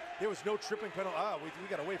 opportunity. There was no tripping penalty. We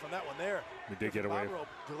got away from that one there. We did get away. Barbaro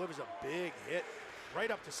delivers a big hit. Right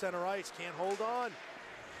up to center ice, can't hold on.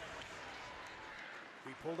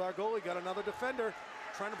 We pulled our goalie, got another defender,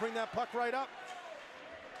 trying to bring that puck right up.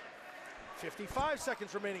 55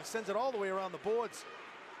 seconds remaining, sends it all the way around the boards.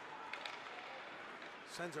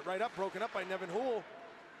 Sends it right up, broken up by Nevin Houle.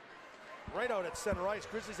 Right out at center ice.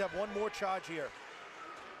 Grizzlies have one more charge here.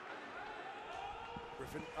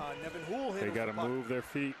 Nevin Houle hit. They got to move their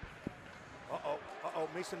feet.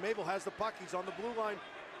 Mason Mabel has the puck, he's on the blue line.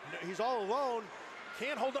 He's all alone.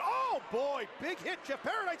 Can't hold it. Oh boy, big hit. Jeff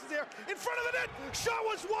Paradise is there in front of the net. Shot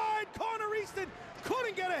was wide. Connor Easton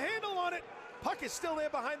couldn't get a handle on it. Puck is still there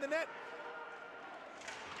behind the net.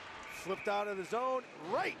 Flipped out of the zone,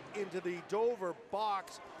 right into the Dover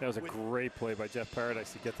box. That was a great play by Jeff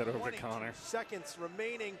Paradise to get that over to Connor. Seconds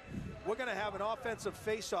remaining. We're going to have an offensive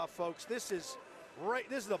face-off, folks. This is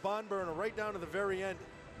the barn burner right down to the very end.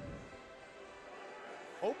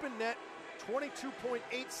 Open net,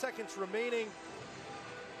 22.8 seconds remaining.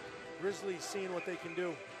 Grizzlies seeing what they can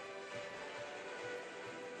do.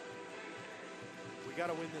 We got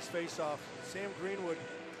to win this face-off. Sam Greenwood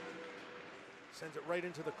sends it right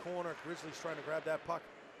into the corner. Grizzlies trying to grab that puck.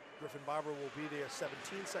 Griffin Barber will be there.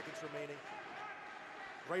 17 seconds remaining.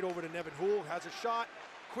 Right over to Nevin Hoole. Has a shot.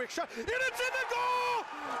 Quick shot. And it's in the goal!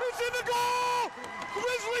 It's in the goal!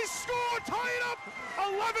 Grizzlies score. Tie it up.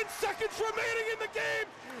 11 seconds remaining in the game.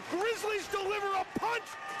 Grizzlies deliver a punch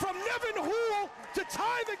from Nevin Hoole to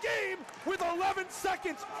tie the game with 11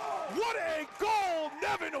 seconds. What a goal,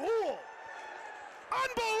 Nevin Hoole!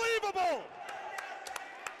 Unbelievable!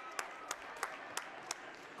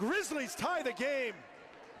 Grizzlies tie the game.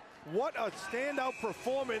 What a standout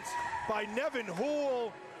performance by Nevin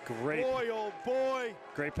Hoole. Great. Boy, oh boy.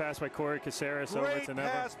 Great pass by Corey Caceres over to Nevin. Great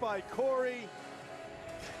pass by Corey.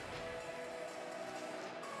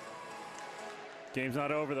 Game's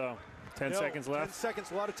not over, though. 10 seconds left. 10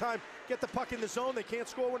 seconds, a lot of time. Get the puck in the zone. They can't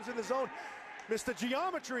score when it's in the zone. Mr.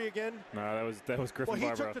 Geometry again. No, that was Griffin Well, he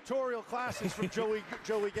Barbaro. took tutorial classes from Joey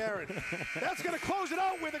Guerin. That's going to close it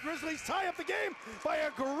out where the Grizzlies tie up the game by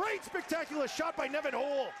a great, spectacular shot by Nevin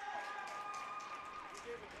Hoole.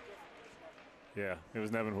 Yeah, it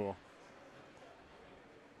was Nevin Hoole.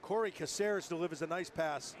 Corey Caceres delivers a nice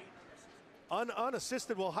pass.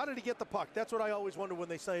 Unassisted. Well, how did he get the puck? That's what I always wonder when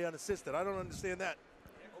they say unassisted. I don't understand that.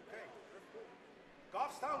 Okay.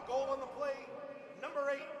 Goffstown goal on the play. Number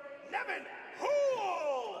 8, Nevin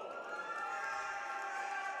Hoole.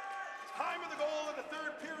 Time of the goal in the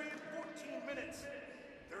third period, 14 minutes,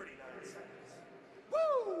 39 seconds.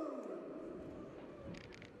 Woo!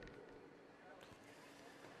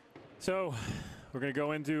 So we're going to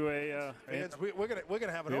go into we're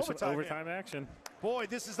gonna have an overtime action. Boy,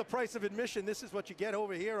 this is the price of admission. This is what you get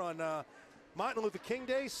over here on Martin Luther King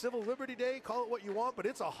Day, Civil Liberty Day. Call it what you want, but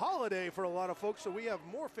it's a holiday for a lot of folks, so we have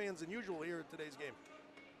more fans than usual here at today's game.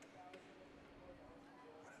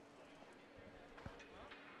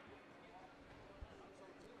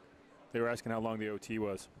 They were asking how long the OT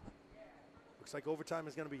was. Looks like overtime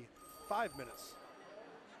is going to be 5 minutes.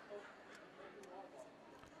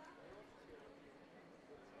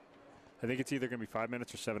 I think it's either going to be 5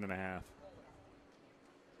 minutes or 7.5.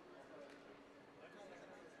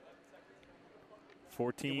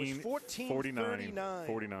 It was 14:39.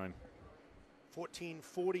 49.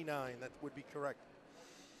 14:49, that would be correct.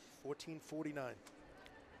 14:49.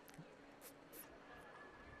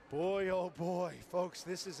 Boy, oh boy, folks,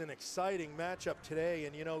 this is an exciting matchup today.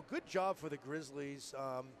 And, you know, good job for the Grizzlies.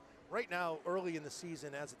 Right now, early in the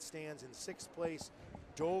season, as it stands, in 6th place,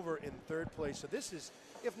 Dover in 3rd place. So this is,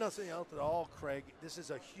 if nothing else at all, Craig, this is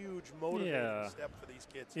a huge motivating step for these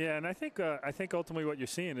kids. Yeah, and I think ultimately what you're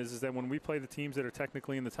seeing is that when we play the teams that are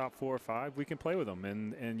technically in the top 4 or 5, we can play with them,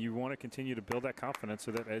 and you want to continue to build that confidence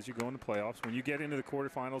so that as you go into playoffs, when you get into the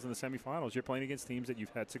quarterfinals and the semifinals, you're playing against teams that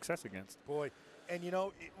you've had success against. Boy, and you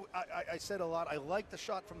know, I said a lot. I like the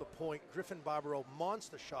shot from the point. Griffin Barbaro,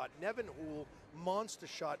 monster shot. Nevin Hoole, monster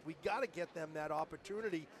shot. We got to get them that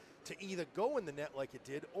opportunity to either go in the net like it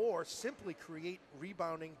did or simply create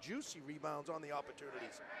rebounding, juicy rebounds on the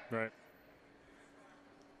opportunities. Right.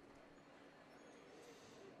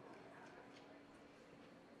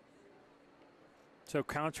 So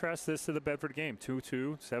contrast this to the Bedford game.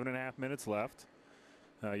 2-2, 7.5 minutes left.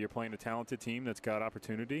 You're playing a talented team that's got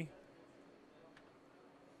opportunity.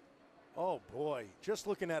 Oh, boy. Just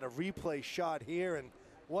looking at a replay shot here, and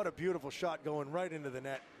what a beautiful shot going right into the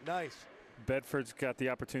net. Nice. Bedford's got the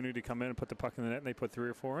opportunity to come in and put the puck in the net, and they put 3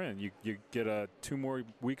 or 4 in. You get 2 more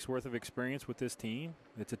weeks worth of experience with this team.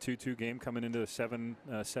 It's a 2-2 game coming into a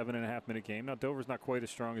 7.5 minute game. Now, Dover's not quite as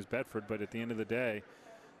strong as Bedford, but at the end of the day,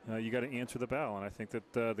 you got to answer the bell, and I think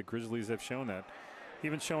that the Grizzlies have shown that.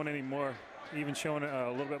 Even showing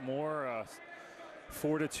a little bit more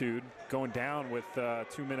fortitude going down with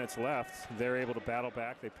 2 minutes left. They're able to battle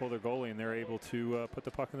back. They pull their goalie, and they're able to put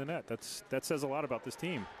the puck in the net. That says a lot about this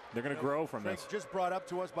team. They're going to grow from this. Just brought up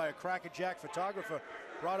to us by a crackerjack photographer.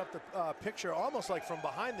 Brought up the picture almost like from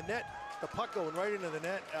behind the net. The puck going right into the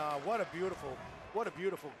net. What a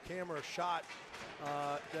beautiful camera shot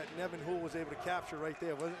that Nevin Hoole was able to capture right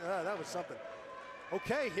there. That was something.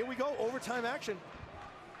 Okay, here we go. Overtime action.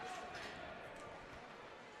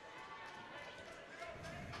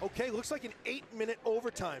 Okay, looks like an 8-minute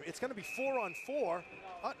overtime. It's going to be 4-on-4.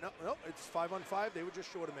 No, it's 5-on-5. They were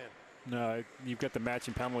just short a man. No, you've got the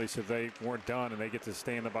matching penalty, so they weren't done, and they get to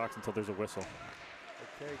stay in the box until there's a whistle.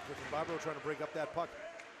 Okay, Griffin Barbaro trying to break up that puck.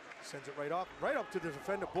 Sends it right up to the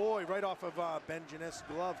defender. Boy, right off of Ben Jeunesse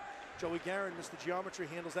glove. Joey Guerin, Mr. Geometry,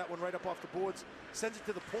 handles that one right up off the boards. Sends it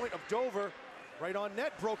to the point of Dover. Right on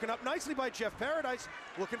net, broken up nicely by Jeff Paradise.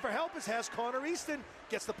 Looking for help as has Connor Easton.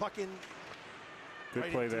 Gets the puck in. Good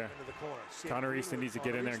right play there. into the corner. Connor Easton needs to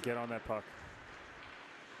get in there and get on that puck.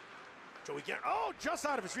 Joey Guerin, just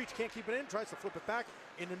out of his reach. Can't keep it in. Tries to flip it back.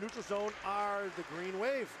 In the neutral zone are the Green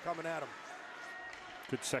Wave coming at him.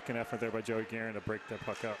 Good second effort there by Joey Guerin to break that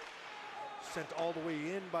puck up. Sent all the way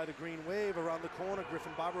in by the Green Wave around the corner.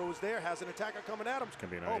 Griffin Barbaro was there. Has an attacker coming at him. It's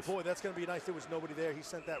going to be nice. Oh, boy, that's going to be nice. There was nobody there. He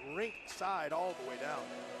sent that rink side all the way down.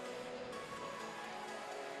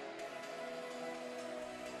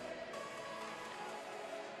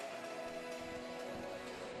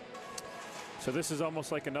 So this is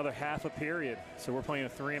almost like another half a period. So we're playing a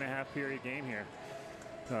 3.5 period game here.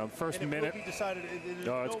 First minute. Decided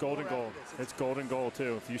it's golden goal. It's golden goal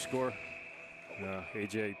too. If you score,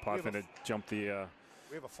 AJ Potvin had jumped the.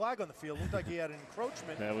 We have a flag on the field. Looked like he had an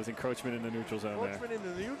encroachment. That was encroachment in the neutral zone. Encroachment in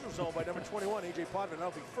the neutral zone by number 21, AJ Potvin.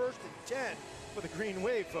 That'll be 1st and 10 for the Green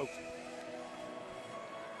Wave, folks.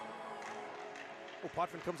 Oh,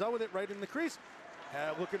 Potvin comes out with it right in the crease.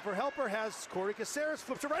 Looking for helper, has Corey Caceres,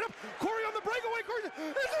 flips it right up. Corey on the breakaway. Corey,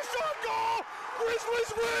 it's a shot goal!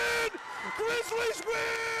 Grizzlies win! Grizzlies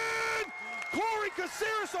win! Corey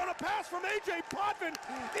Caceres on a pass from AJ Potvin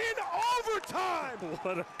in overtime.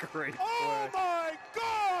 What a great Oh play. my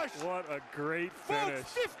gosh! What a great finish.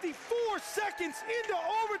 Folks, 54 seconds into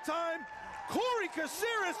overtime. Corey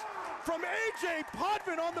Caceres from AJ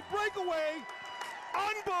Potvin on the breakaway.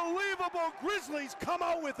 Unbelievable. Grizzlies come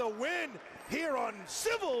out with a win here on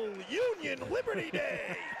Civil Union Liberty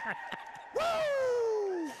Day.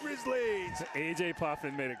 Woo! Grizzlies. AJ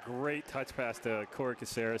Potvin made a great touch pass to Corey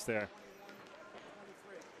Caceres there.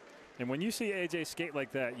 And when you see AJ skate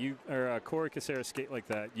like that, Corey Caceres skate like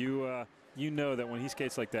that, you know that when he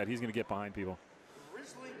skates like that, he's going to get behind people.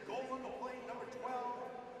 Grizzly goal on the play, number 12,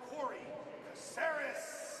 Corey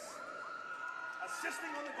Caceres. Assisting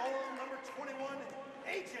on the goal, number 21,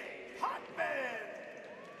 AJ Potvin.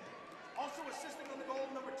 Also assisting on the goal,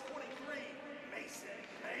 number 23, Mason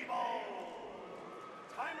Mabel.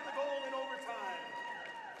 Time of the goal in overtime,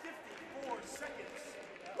 54 seconds.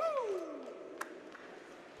 Woo!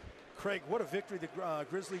 Craig, what a victory the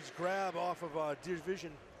Grizzlies grab off of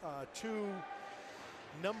Division 2,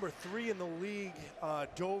 number 3 in the league,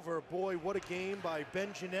 Dover. Boy, what a game by Ben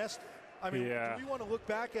Genest. I mean, do we want to look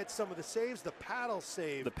back at some of the saves? The paddle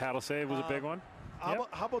save. The paddle save was a big one.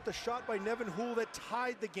 How about the shot by Nevin Houle that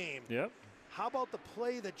tied the game? Yep. How about the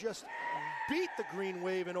play that just beat the Green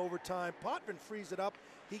Wave in overtime? Potvin frees it up.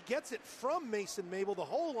 He gets it from Mason Mabel. The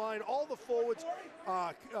whole line, all the forwards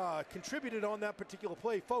contributed on that particular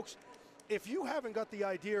play. Folks, if you haven't got the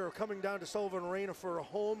idea of coming down to Sullivan Arena for a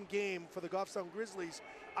home game for the Goffstown Grizzlies,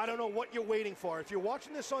 I don't know what you're waiting for. If you're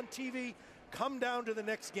watching this on TV, come down to the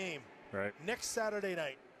next game. Right. Next Saturday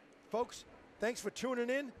night. Folks, thanks for tuning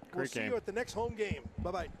in. We'll see game. you at the next home game.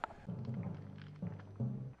 Bye-bye.